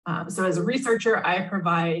 So as a researcher, I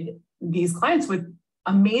provide these clients with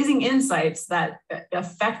amazing insights that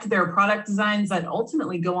affect their product designs that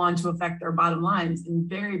ultimately go on to affect their bottom lines in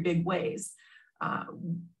very big ways.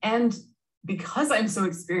 And because I'm so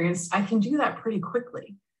experienced, I can do that pretty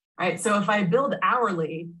quickly, right? So if I build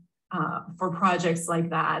hourly for projects like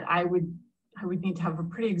that, I would need to have a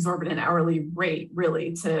pretty exorbitant hourly rate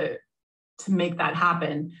really to make that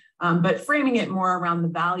happen. But framing it more around the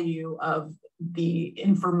value of the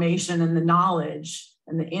information and the knowledge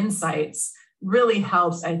and the insights really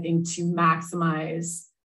helps, I think, to maximize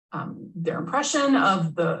their impression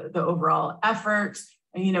of the overall effort,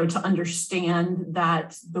 and, you know, to understand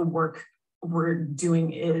that the work we're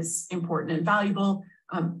doing is important and valuable.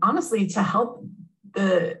 Honestly, to help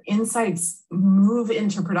the insights move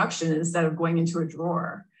into production instead of going into a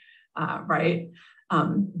drawer, right?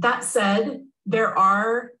 That said, there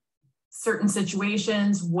are certain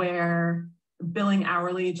situations where billing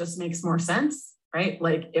hourly just makes more sense, right?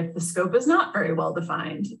 Like if the scope is not very well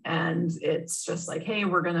defined and it's just like, hey,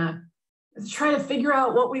 we're gonna try to figure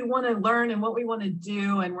out what we want to learn and what we want to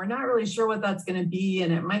do, and we're not really sure what that's going to be,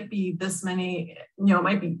 and it might be this many, you know, it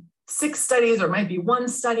might be 6 studies or it might be 1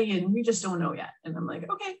 study, and we just don't know yet. And I'm like,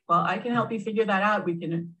 okay, well, I can help you figure that out. We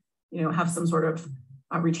can, you know, have some sort of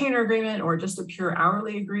a retainer agreement or just a pure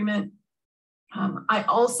hourly agreement. I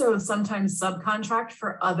also sometimes subcontract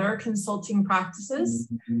for other consulting practices,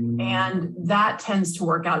 and that tends to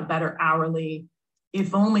work out better hourly,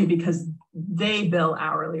 if only because they bill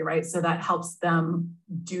hourly, right? So that helps them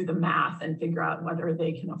do the math and figure out whether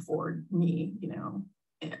they can afford me, you know,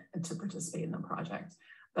 to participate in the project.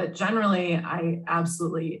 But generally, I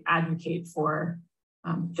absolutely advocate for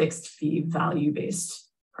fixed fee, value-based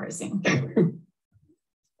pricing.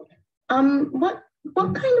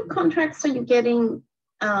 What kind of contracts are you getting?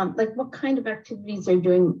 Like what kind of activities are you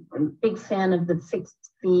doing? I'm a big fan of the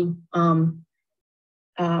fixed fee. I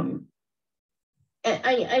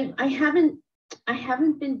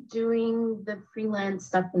haven't been doing the freelance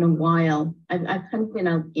stuff in a while. I've kind of been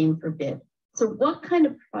out of the game for a bit. So what kind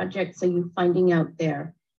of projects are you finding out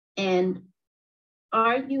there? And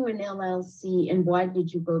are you an LLC, and why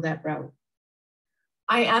did you go that route?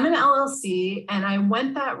 I am an LLC, and I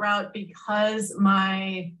went that route because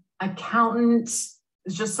my accountant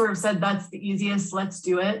just sort of said, that's the easiest, let's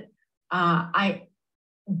do it. I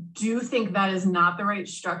do think that is not the right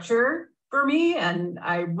structure for me, and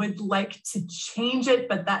I would like to change it,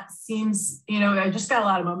 but that seems, I just got a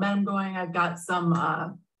lot of momentum going. I've got some,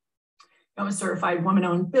 I'm a certified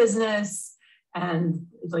woman-owned business, and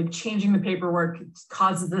like changing the paperwork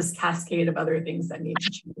causes this cascade of other things that need to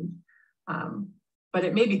change. But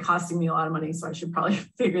it may be costing me a lot of money, so I should probably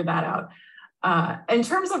figure that out. In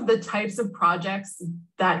terms of the types of projects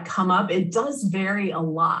that come up, it does vary a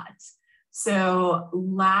lot. So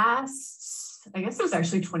I guess it was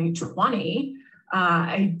actually 2020,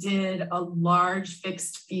 I did a large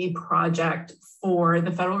fixed fee project for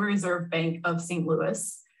the Federal Reserve Bank of St.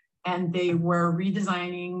 Louis. And they were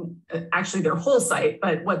redesigning actually their whole site,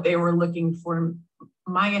 but what they were looking for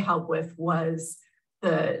my help with was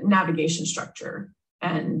the navigation structure.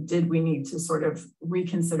 And did we need to sort of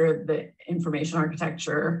reconsider the information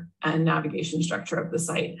architecture and navigation structure of the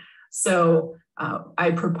site? So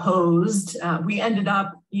I proposed, we ended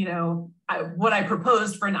up, what I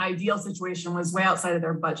proposed for an ideal situation was way outside of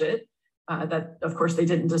their budget. That of course they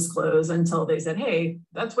didn't disclose until they said, hey,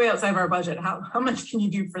 that's way outside of our budget. How much can you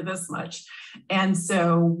do for this much? And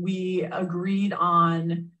so we agreed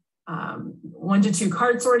on 1 to 2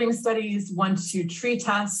 card sorting studies, 1 to 2 tree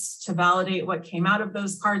tests to validate what came out of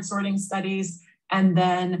those card sorting studies, and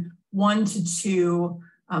then 1 to 2,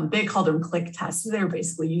 they called them click tests. They were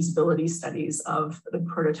basically usability studies of the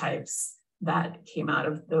prototypes that came out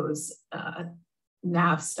of those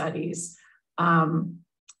nav studies.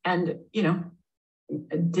 And,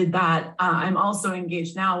 did that. I'm also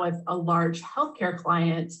engaged now with a large healthcare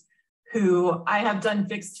client who I have done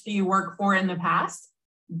fixed fee work for in the past,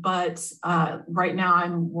 but right now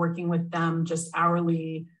I'm working with them just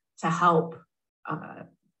hourly to help, I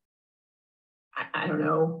don't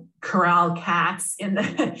know, corral cats in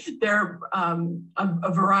their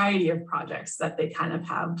a variety of projects that they kind of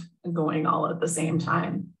have going all at the same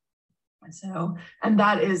time. So, and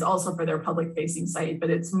that is also for their public facing site,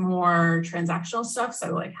 but it's more transactional stuff.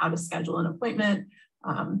 So like how to schedule an appointment,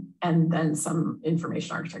 and then some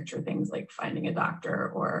information architecture things like finding a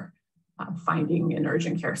doctor or finding an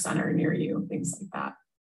urgent care center near you, things like that.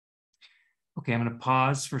 Okay, I'm going to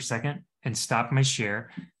pause for a second and stop my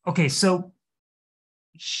share. Okay, so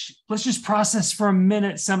let's just process for a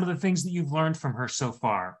minute some of the things that you've learned from her so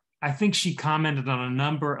far. I think she commented on a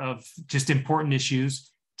number of just important issues.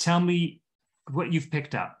 Tell me what you've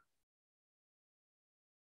picked up.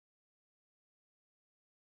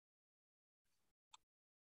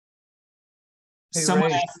 Hey,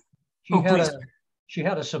 Someone Ray, she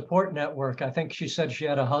had a support network. I think she said she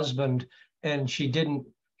had a husband and she didn't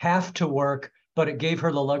have to work, but it gave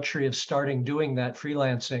her the luxury of starting doing that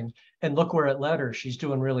freelancing. And look where it led her. She's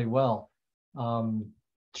doing really well.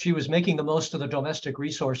 She was making the most of the domestic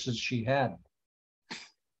resources she had.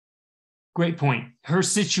 Great point. Her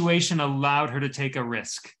situation allowed her to take a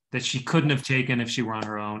risk that she couldn't have taken if she were on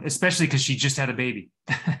her own, especially because she just had a baby.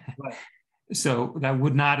 Right. So that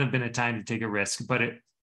would not have been a time to take a risk, but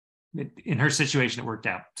in her situation, it worked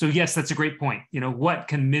out. So yes, that's a great point. What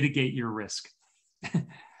can mitigate your risk?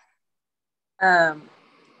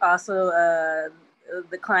 Also,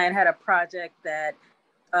 the client had a project that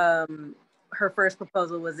her first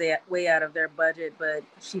proposal was way out of their budget, but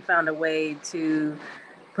she found a way to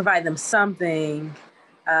provide them something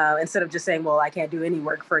instead of just saying, well, I can't do any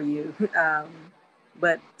work for you,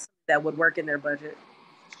 but that would work in their budget.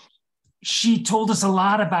 She told us a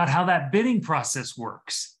lot about how that bidding process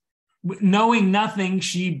works. Knowing nothing,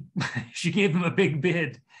 she gave them a big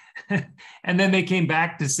bid. And then they came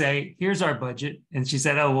back to say, here's our budget. And she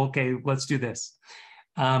said, oh, okay, let's do this.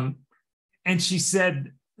 And she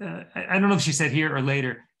said, I don't know if she said here or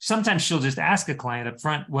later, sometimes she'll just ask a client up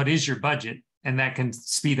front, what is your budget? And that can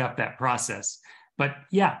speed up that process. But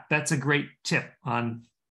yeah, that's a great tip on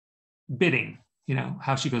bidding,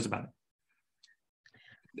 how she goes about it.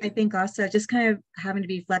 I think also just kind of having to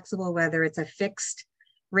be flexible, whether it's a fixed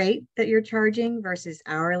rate that you're charging versus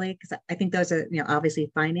hourly, because I think those are, obviously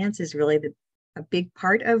finance is really a big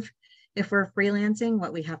part of, if we're freelancing,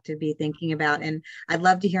 what we have to be thinking about. And I'd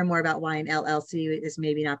love to hear more about why an LLC is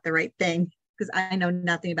maybe not the right thing, because I know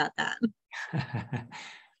nothing about that.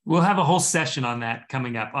 We'll have a whole session on that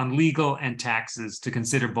coming up, on legal and taxes, to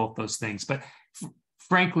consider both those things. But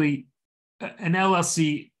frankly, an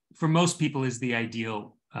LLC for most people is the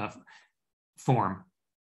ideal form.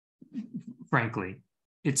 Frankly,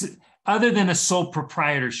 other than a sole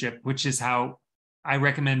proprietorship, which is how I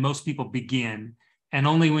recommend most people begin, and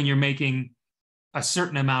only when you're making a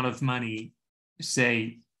certain amount of money,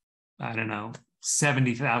 say, I don't know,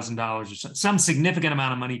 $70,000 or some significant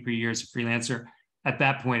amount of money per year as a freelancer, at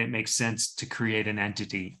that point, it makes sense to create an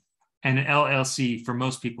entity. And an LLC for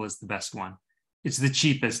most people is the best one. It's the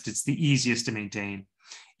cheapest, it's the easiest to maintain.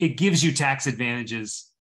 It gives you tax advantages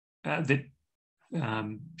that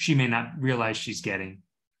she may not realize she's getting.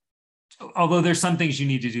 Although there's some things you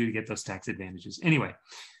need to do to get those tax advantages. Anyway,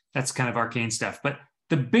 that's kind of arcane stuff. But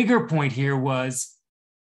the bigger point here was,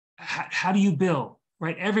 how do you bill,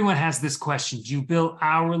 right? Everyone has this question. Do you bill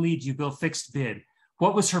hourly? Do you bill fixed bid?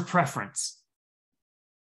 What was her preference?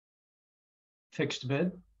 Fixed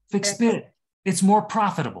bid? Fixed bid. It's more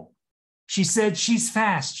profitable. She said she's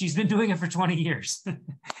fast. She's been doing it for 20 years.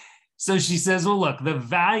 So she says, well, look, the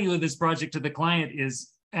value of this project to the client is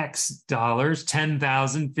X dollars,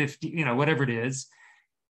 10,000, 50, whatever it is.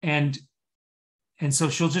 And so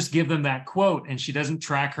she'll just give them that quote, and she doesn't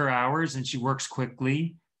track her hours, and she works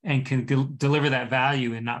quickly and can deliver that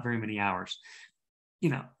value in not very many hours.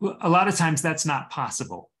 A lot of times that's not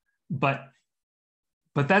possible, but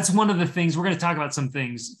that's one of the things. We're going to talk about some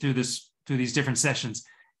things through these different sessions.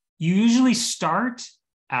 You usually start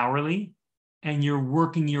hourly and you're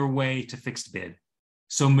working your way to fixed bid.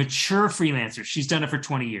 So mature freelancer, she's done it for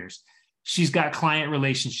 20 years. She's got client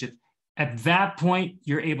relationship. At that point,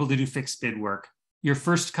 you're able to do fixed bid work. Your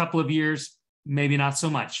first couple of years, maybe not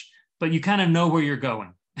so much, but you kind of know where you're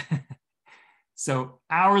going. So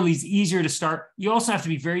hourly is easier to start. You also have to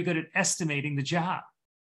be very good at estimating the job,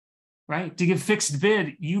 right? To give fixed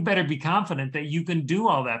bid, you better be confident that you can do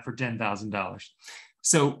all that for $10,000.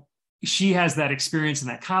 So she has that experience and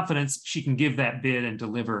that confidence. She can give that bid and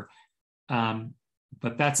deliver.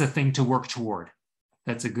 But that's a thing to work toward.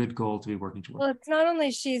 That's a good goal to be working toward. Well, it's not only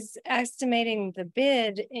she's estimating the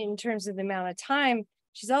bid in terms of the amount of time,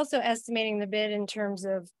 she's also estimating the bid in terms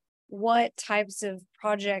of what types of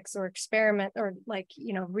projects or experiment or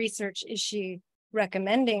research is she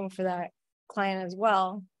recommending for that client as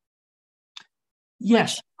well.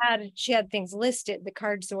 Yes. She had things listed, the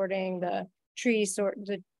card sorting, the tree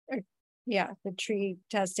the tree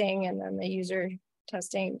testing, and then the user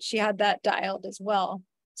testing. She had that dialed as well.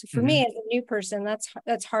 So for me as a new person,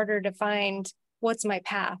 that's harder to find what's my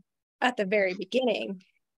path at the very beginning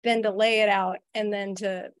than to lay it out and then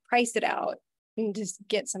to price it out and just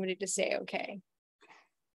get somebody to say, okay.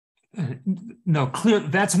 No, clear.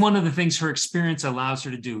 That's one of the things her experience allows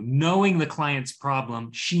her to do. Knowing the client's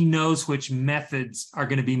problem, she knows which methods are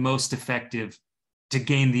going to be most effective to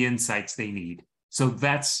gain the insights they need. So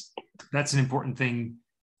that's an important thing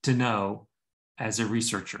to know as a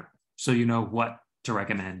researcher. So you know what to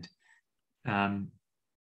recommend. And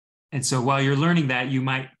so while you're learning that, you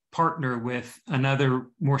might partner with another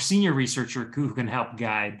more senior researcher who can help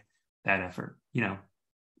guide that effort,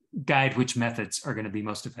 guide which methods are going to be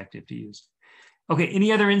most effective to use. Okay,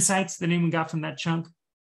 any other insights that anyone got from that chunk?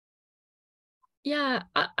 Yeah,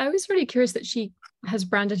 I was really curious that she has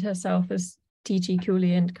branded herself as DG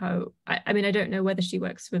Cooley and Co. I mean, I don't know whether she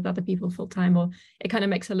works with other people full time, or it kind of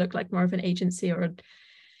makes her look like more of an agency. Or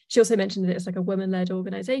she also mentioned that it's like a women-led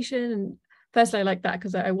organization. And firstly, I like that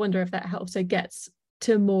because I wonder if that helps her get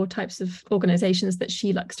to more types of organizations that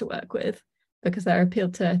she likes to work with, because they're appeal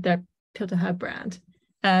to her brand.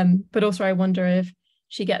 But also I wonder if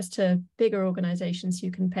she gets to bigger organizations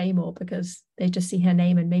who can pay more because they just see her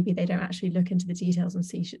name and maybe they don't actually look into the details and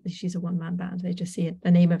see she's a one-man band. They just see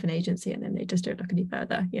the name of an agency and then they just don't look any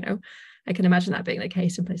further. I can imagine that being the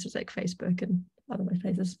case in places like Facebook and other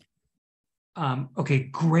places. Okay,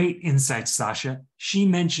 great insights, Sasha. She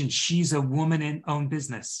mentioned she's a woman-owned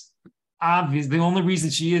business. Obviously, the only reason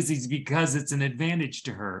she is because it's an advantage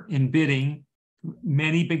to her. In bidding,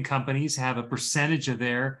 many big companies have a percentage of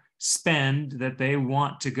their spend that they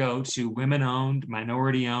want to go to women-owned,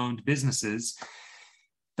 minority-owned businesses.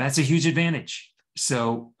 That's a huge advantage.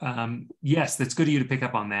 So yes, that's good of you to pick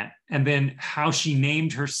up on that. And then how she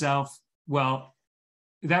named herself, well,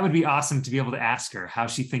 that would be awesome to be able to ask her how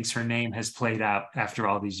she thinks her name has played out after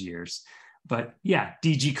all these years. But yeah,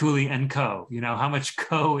 DG Cooley and Co. How much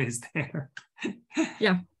co is there?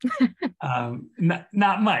 Yeah.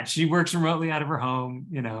 Not much. She works remotely out of her home,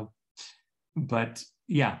 but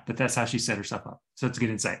yeah, but that's how she set herself up. So it's a good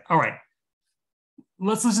insight. All right.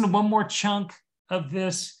 Let's listen to one more chunk of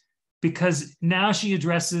this, because now she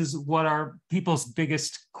addresses what are people's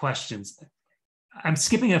biggest questions. I'm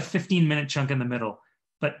skipping a 15-minute chunk in the middle,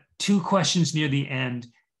 but 2 questions near the end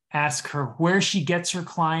ask her where she gets her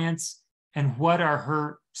clients and what are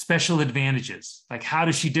her special advantages. Like, how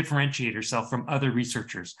does she differentiate herself from other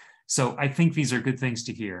researchers? So I think these are good things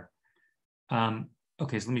to hear.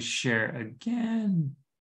 Okay, so let me share again.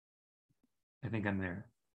 I think I'm there.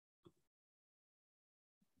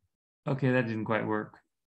 Okay, that didn't quite work.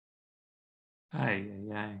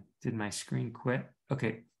 Did my screen quit?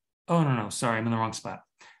 Okay. Oh, no, sorry, I'm in the wrong spot.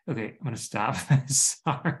 Okay, I'm gonna stop.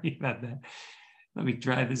 Sorry about that. Let me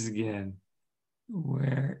try this again.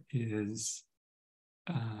 Where is,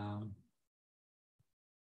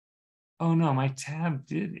 oh no, my tab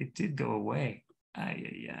did go away.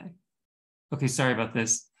 Okay, sorry about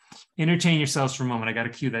this. Entertain yourselves for a moment. I gotta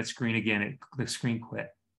cue that screen again. The screen quit.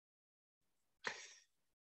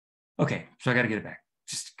 Okay, so I gotta get it back.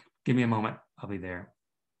 Just give me a moment, I'll be there.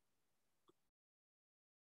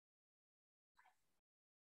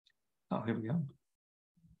 Oh, here we go.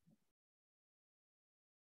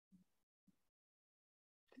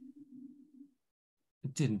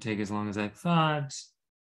 It didn't take as long as I thought.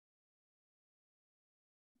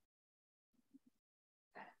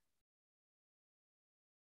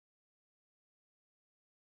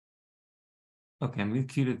 Okay, I'm gonna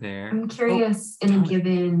cue it there. I'm curious in a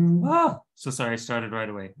given. Oh, so sorry, I started right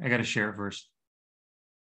away. I gotta share it first.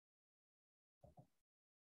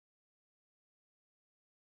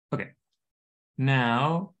 Okay,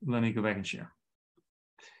 now let me go back and share.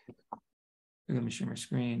 Let me share my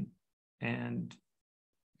screen and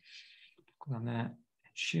click on that and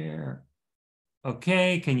share.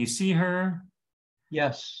 Okay, can you see her?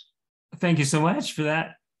 Yes. Thank you so much for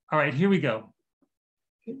that. All right, here we go.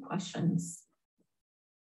 Good questions.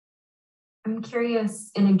 I'm curious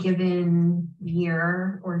in a given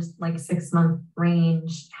year or like 6-month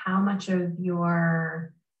range, how much of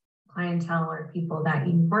your clientele are people that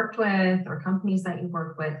you've worked with or companies that you've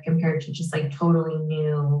worked with compared to just like totally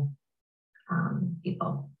new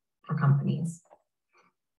people or companies?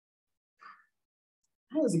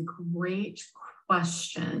 That was a great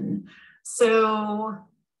question. So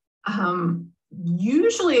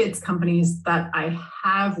usually it's companies that I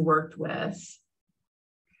have worked with,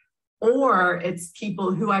 or it's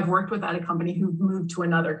people who I've worked with at a company who've moved to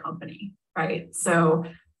another company, right? So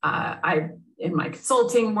in my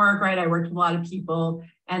consulting work, right, I worked with a lot of people,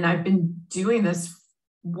 and I've been doing this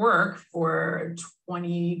work for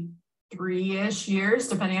 23-ish years,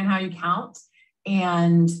 depending on how you count.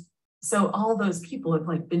 And so all those people have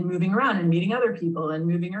like been moving around and meeting other people and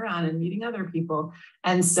moving around and meeting other people.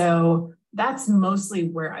 And so that's mostly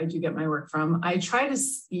where I do get my work from. I try to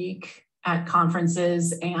speak at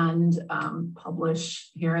conferences and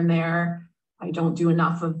publish here and there. I don't do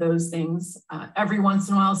enough of those things. Every once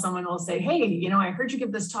in a while, someone will say, hey, you know, I heard you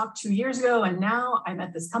give this talk 2 years ago, and now I'm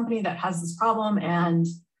at this company that has this problem, and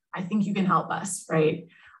I think you can help us, right?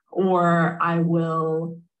 Or I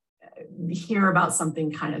will hear about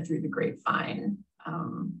something kind of through the grapevine.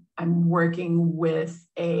 I'm working with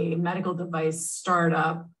a medical device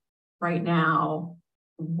startup right now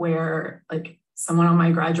where like someone on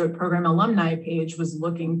my graduate program alumni page was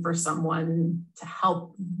looking for someone to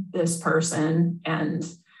help this person, and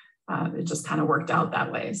it just kind of worked out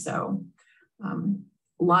that way. So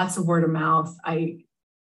lots of word of mouth. I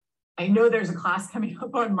know there's a class coming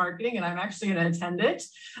up on marketing, and I'm actually going to attend it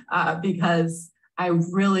because I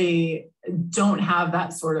really don't have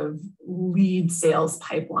that sort of lead sales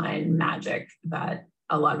pipeline magic that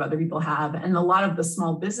a lot of other people have. And a lot of the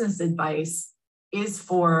small business advice is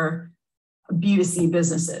for B2C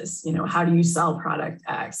businesses. You know, how do you sell product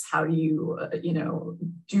X? How do you,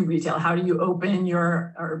 do retail? How do you open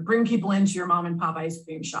or bring people into your mom and pop ice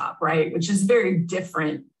cream shop, right? Which is very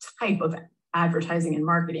different type of advertising and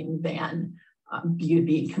marketing than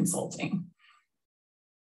B2B consulting.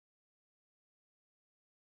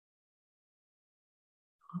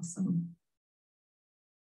 Awesome.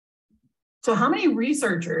 So how many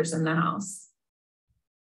researchers in the house?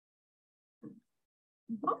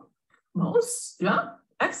 Well, most, yeah,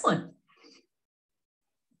 excellent.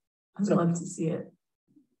 I'd love to see it.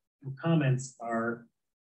 The comments are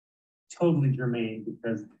totally germane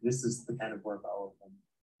because this is the kind of work all of them.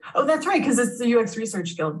 Oh, that's right, because it's the UX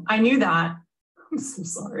Research Guild. I knew that. I'm so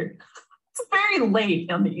sorry. It's very late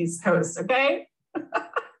on the East Coast, okay?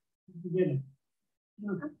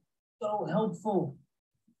 You're so helpful.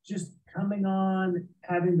 Just coming on,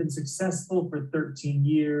 having been successful for 13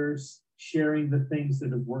 years, sharing the things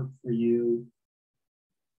that have worked for you.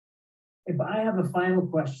 If I have a final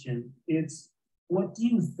question, it's what do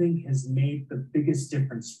you think has made the biggest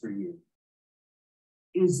difference for you?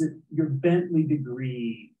 Is it your Bentley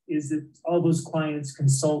degree? Is it all those clients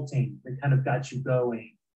consulting that kind of got you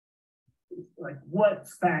going? Like what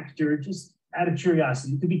factor, just out of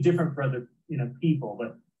curiosity, it could be different for other people,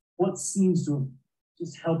 but what seems to have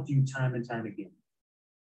just helped you time and time again?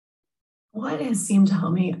 What has seemed to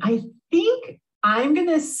help me? I think I'm going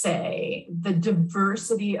to say the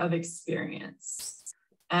diversity of experience.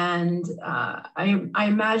 And I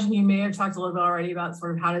imagine you may have talked a little bit already about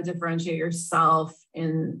sort of how to differentiate yourself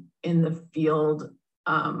in the field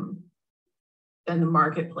and the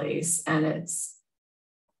marketplace. And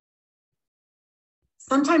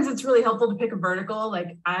sometimes it's really helpful to pick a vertical.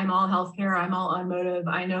 Like, I'm all healthcare, I'm all automotive,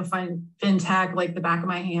 I know fintech like the back of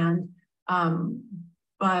my hand.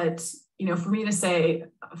 But for me to say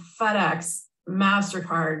FedEx,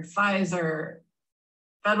 MasterCard, Pfizer,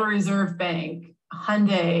 Federal Reserve Bank,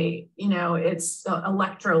 Hyundai, it's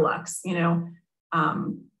Electrolux,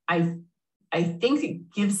 I think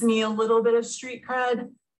it gives me a little bit of street cred.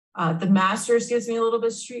 The Masters gives me a little bit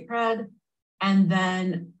of street cred. And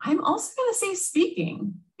then I'm also going to say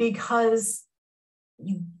speaking, because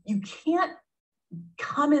you can't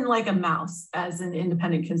come in like a mouse as an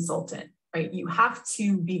independent consultant, right? You have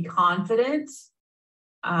to be confident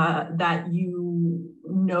that you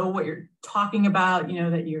know what you're talking about,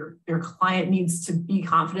 that your client needs to be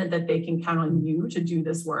confident that they can count on you to do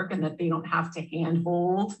this work and that they don't have to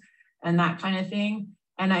handhold and that kind of thing.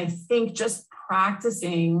 And I think just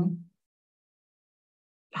practicing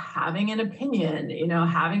having an opinion,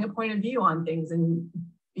 having a point of view on things and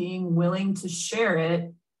being willing to share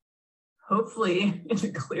it, hopefully in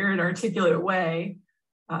a clear and articulate way,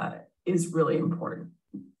 is really important.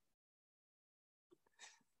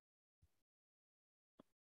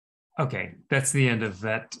 Okay, that's the end of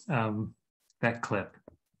that that clip.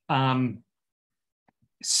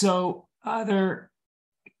 So other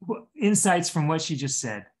insights from what she just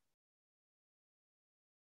said?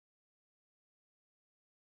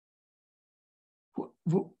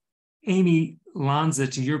 Amy Lanza,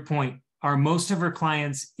 to your point, are most of her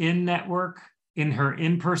clients in network, in her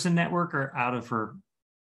in-person network, or out of her,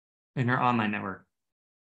 in her online network?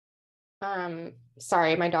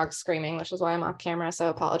 Sorry, my dog's screaming, which is why I'm off camera. So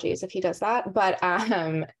apologies if he does that. But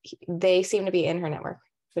they seem to be in her network,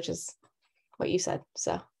 which is what you said.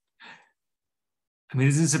 So, I mean,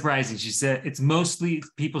 this isn't surprising. She said it's mostly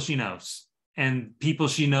people she knows and people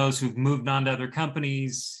she knows who've moved on to other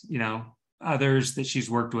companies, others that she's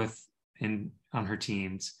worked with on her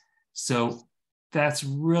teams. So that's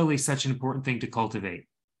really such an important thing to cultivate.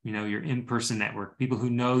 Your in-person network, people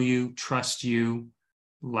who know you, trust you,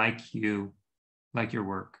 like your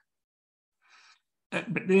work.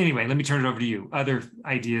 But anyway, let me turn it over to you. Other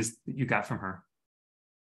ideas that you got from her?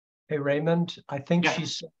 Hey, Raymond, I think she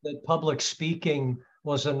said that public speaking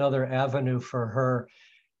was another avenue for her.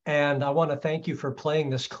 And I want to thank you for playing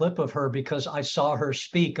this clip of her, because I saw her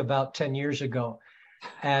speak about 10 years ago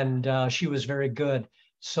and she was very good.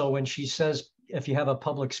 So when she says, if you have a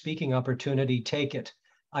public speaking opportunity, take it.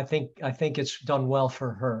 I think it's done well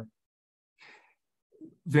for her.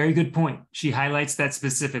 Very good point. She highlights that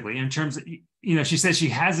specifically in terms of, she says she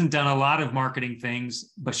hasn't done a lot of marketing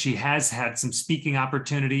things, but she has had some speaking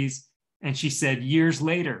opportunities. And she said years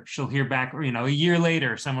later, she'll hear back, or, a year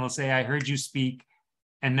later, someone will say, I heard you speak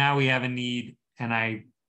and now we have a need. And I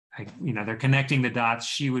they're connecting the dots.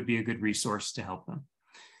 She would be a good resource to help them.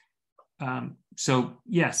 So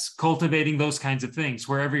yes, cultivating those kinds of things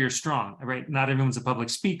wherever you're strong, right? Not everyone's a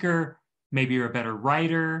public speaker. Maybe you're a better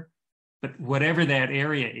writer. But whatever that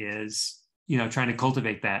area is, trying to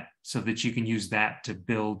cultivate that so that you can use that to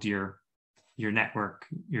build your network,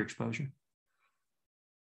 your exposure.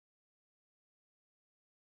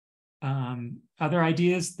 Other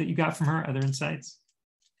ideas that you got from her, other insights?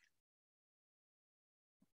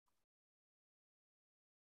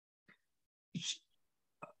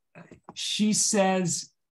 She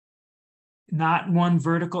says not one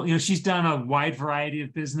vertical, she's done a wide variety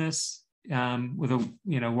of business with a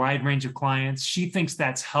wide range of clients. She thinks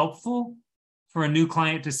that's helpful for a new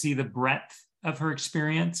client to see the breadth of her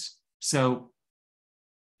experience. So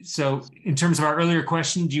in terms of our earlier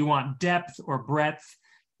question, do you want depth or breadth?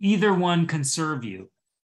 Either one can serve you.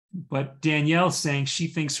 But Danielle's saying she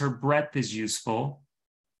thinks her breadth is useful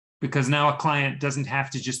because now a client doesn't have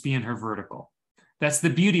to just be in her vertical. That's the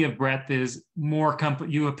beauty of breadth, is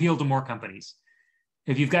you appeal to more companies.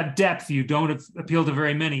 If you've got depth, you don't appeal to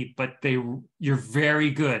very many, but you're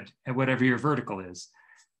very good at whatever your vertical is.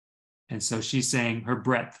 And so she's saying her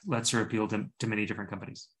breadth lets her appeal to many different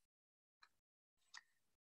companies.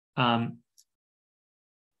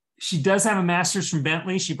 She does have a master's from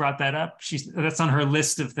Bentley. She brought that up. That's on her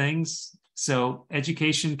list of things. So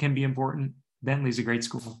education can be important. Bentley's a great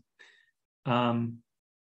school.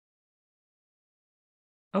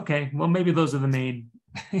 Okay, well, maybe those are the main,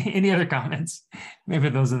 any other comments? Maybe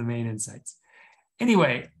those are the main insights.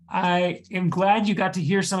 anyway, I am glad you got to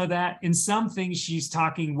hear some of that. In some things, she's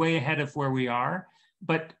talking way ahead of where we are,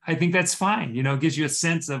 but I think that's fine. You know, it gives you a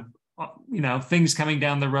sense of, you know, things coming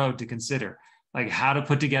down the road to consider, like how to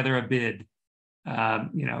put together a bid,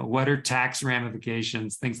 you know, what are tax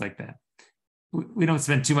ramifications, things like that. We don't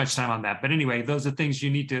spend too much time on that, but anyway, those are things you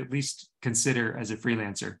need to at least consider as a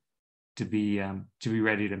freelancer to be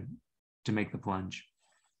ready to make the plunge.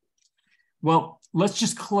 Well, let's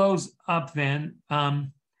just close up then.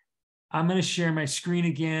 I'm going to share my screen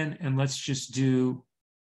again, and let's just do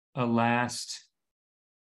a last.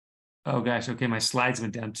 Oh gosh, okay, my slides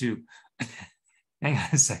went down too. Hang on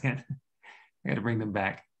a second. I got to bring them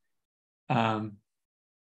back.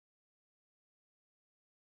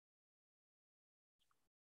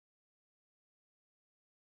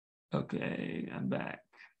 Okay, I'm back.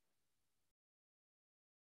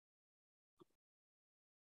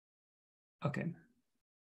 Okay.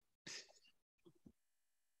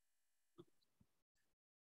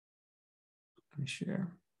 Let me share.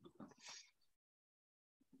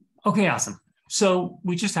 Okay, awesome. So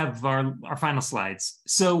we just have our final slides.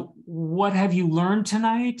 So what have you learned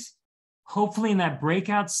tonight? Hopefully in that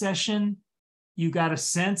breakout session, you got a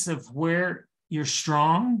sense of where you're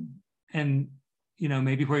strong and, you know,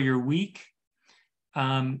 maybe where you're weak.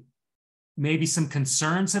 Maybe some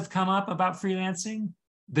concerns have come up about freelancing,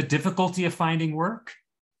 the difficulty of finding work.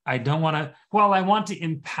 I don't want to, while I want to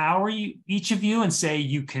empower you, each of you, and say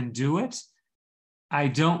you can do it, I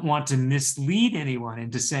don't want to mislead anyone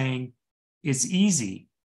into saying it's easy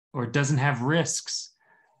or it doesn't have risks.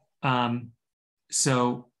 You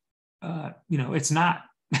know, it's not.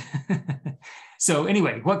 So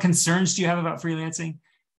anyway, what concerns do you have about freelancing?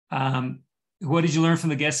 What did you learn from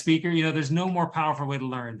the guest speaker? You know, there's no more powerful way to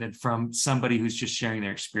learn than from somebody who's just sharing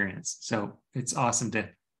their experience. So it's awesome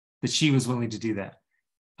that she was willing to do that.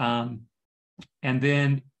 And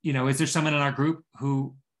then, you know, is there someone in our group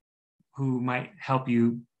who might help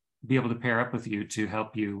you be able to pair up with you to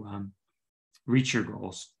help you reach your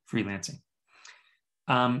goals freelancing?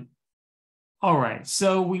 All right,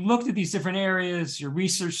 so we looked at these different areas, your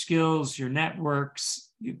research skills, your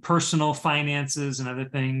networks, your personal finances and other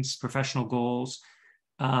things, professional goals.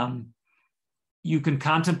 You can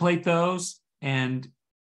contemplate those and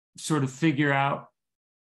sort of figure out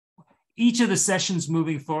each of the sessions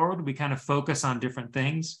moving forward. We kind of focus on different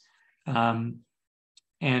things and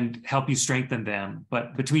help you strengthen them.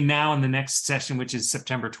 But between now and the next session, which is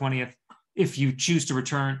September 20th, if you choose to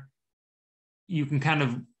return, you can kind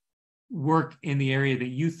of work in the area that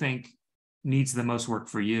you think needs the most work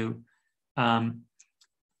for you. Let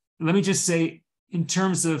me just say, in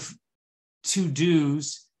terms of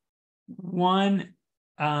to-dos, one,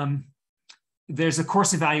 there's a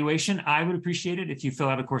course evaluation. I would appreciate it if you fill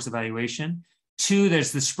out a course evaluation. Two,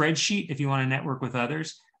 there's the spreadsheet if you want to network with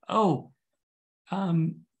others. Oh,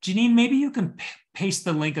 Janine, maybe you can paste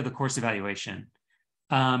the link of the course evaluation.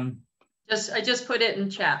 I just put it in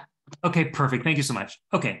chat. Okay, perfect. Thank you so much.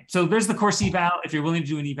 Okay, so there's the course eval if you're willing to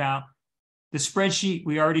do an eval. The spreadsheet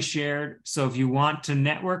we already shared. So if you want to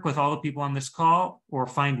network with all the people on this call or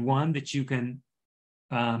find one that you can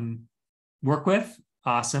work with,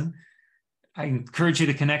 awesome. I encourage you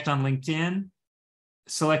to connect on LinkedIn,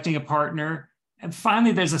 selecting a partner. And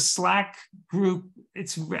finally, there's a Slack group.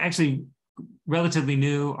 It's actually relatively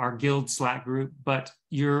new, our guild Slack group, but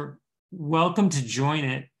you're welcome to join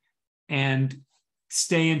it and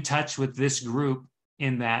stay in touch with this group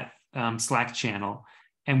in that Slack channel.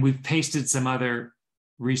 And we've pasted some other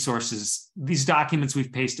resources. These documents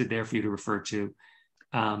we've pasted there for you to refer to.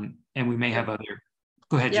 And we may have other,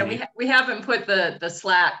 go ahead, Yeah, Janine. we haven't put the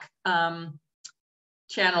Slack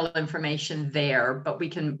channel information there, but we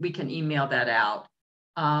can email that out.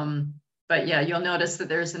 But yeah, you'll notice that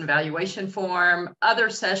there's an evaluation form, other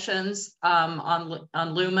sessions on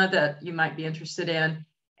Luma that you might be interested in,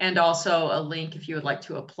 and also a link if you would like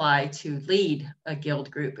to apply to lead a guild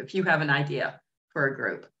group, if you have an idea for a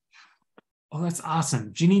group. Oh, that's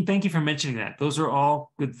awesome. Janine, thank you for mentioning that. Those are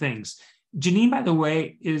all good things. Janine, by the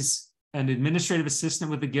way, is an administrative assistant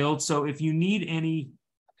with the guild. So if you need any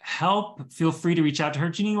help, feel free to reach out to her.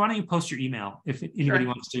 Janine, why don't you post your email if anybody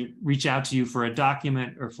wants to reach out to you for a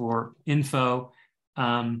document or for info.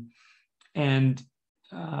 Yeah,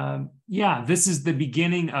 this is the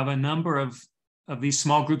beginning of a number of these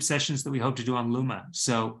small group sessions that we hope to do on Luma.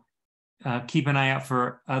 So keep an eye out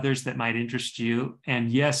for others that might interest you.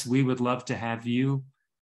 And yes, we would love to have you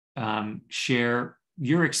share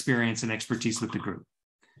your experience and expertise with the group.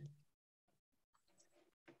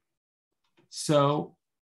 So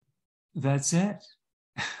that's it.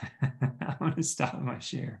 I'm going to stop my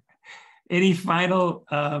share. Any final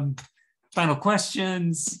final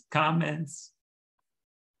questions, comments?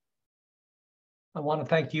 I want to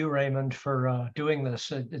thank you, Raymond, for doing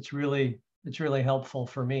this. It's really helpful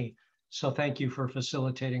for me. So thank you for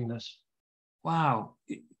facilitating this. Wow.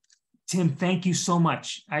 Tim, thank you so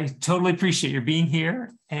much. I totally appreciate your being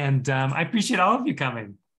here, and I appreciate all of you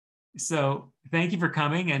coming. So thank you for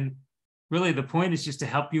coming. And really the point is just to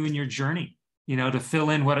help you in your journey, you know, to fill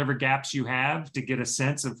in whatever gaps you have, to get a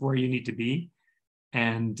sense of where you need to be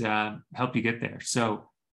and help you get there. So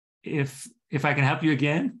if I can help you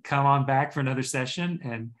again, come on back for another session.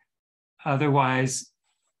 And otherwise,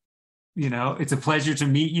 you know, it's a pleasure to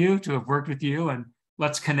meet you, to have worked with you, and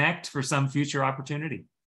let's connect for some future opportunity.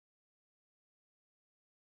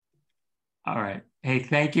 All right. Hey,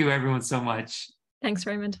 thank you everyone so much. Thanks,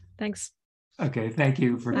 Raymond. Thanks. Okay. Thank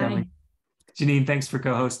you for coming. Janine, thanks for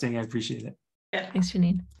co-hosting. I appreciate it. Yeah. Thanks,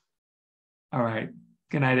 Janine. All right.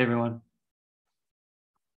 Good night, everyone.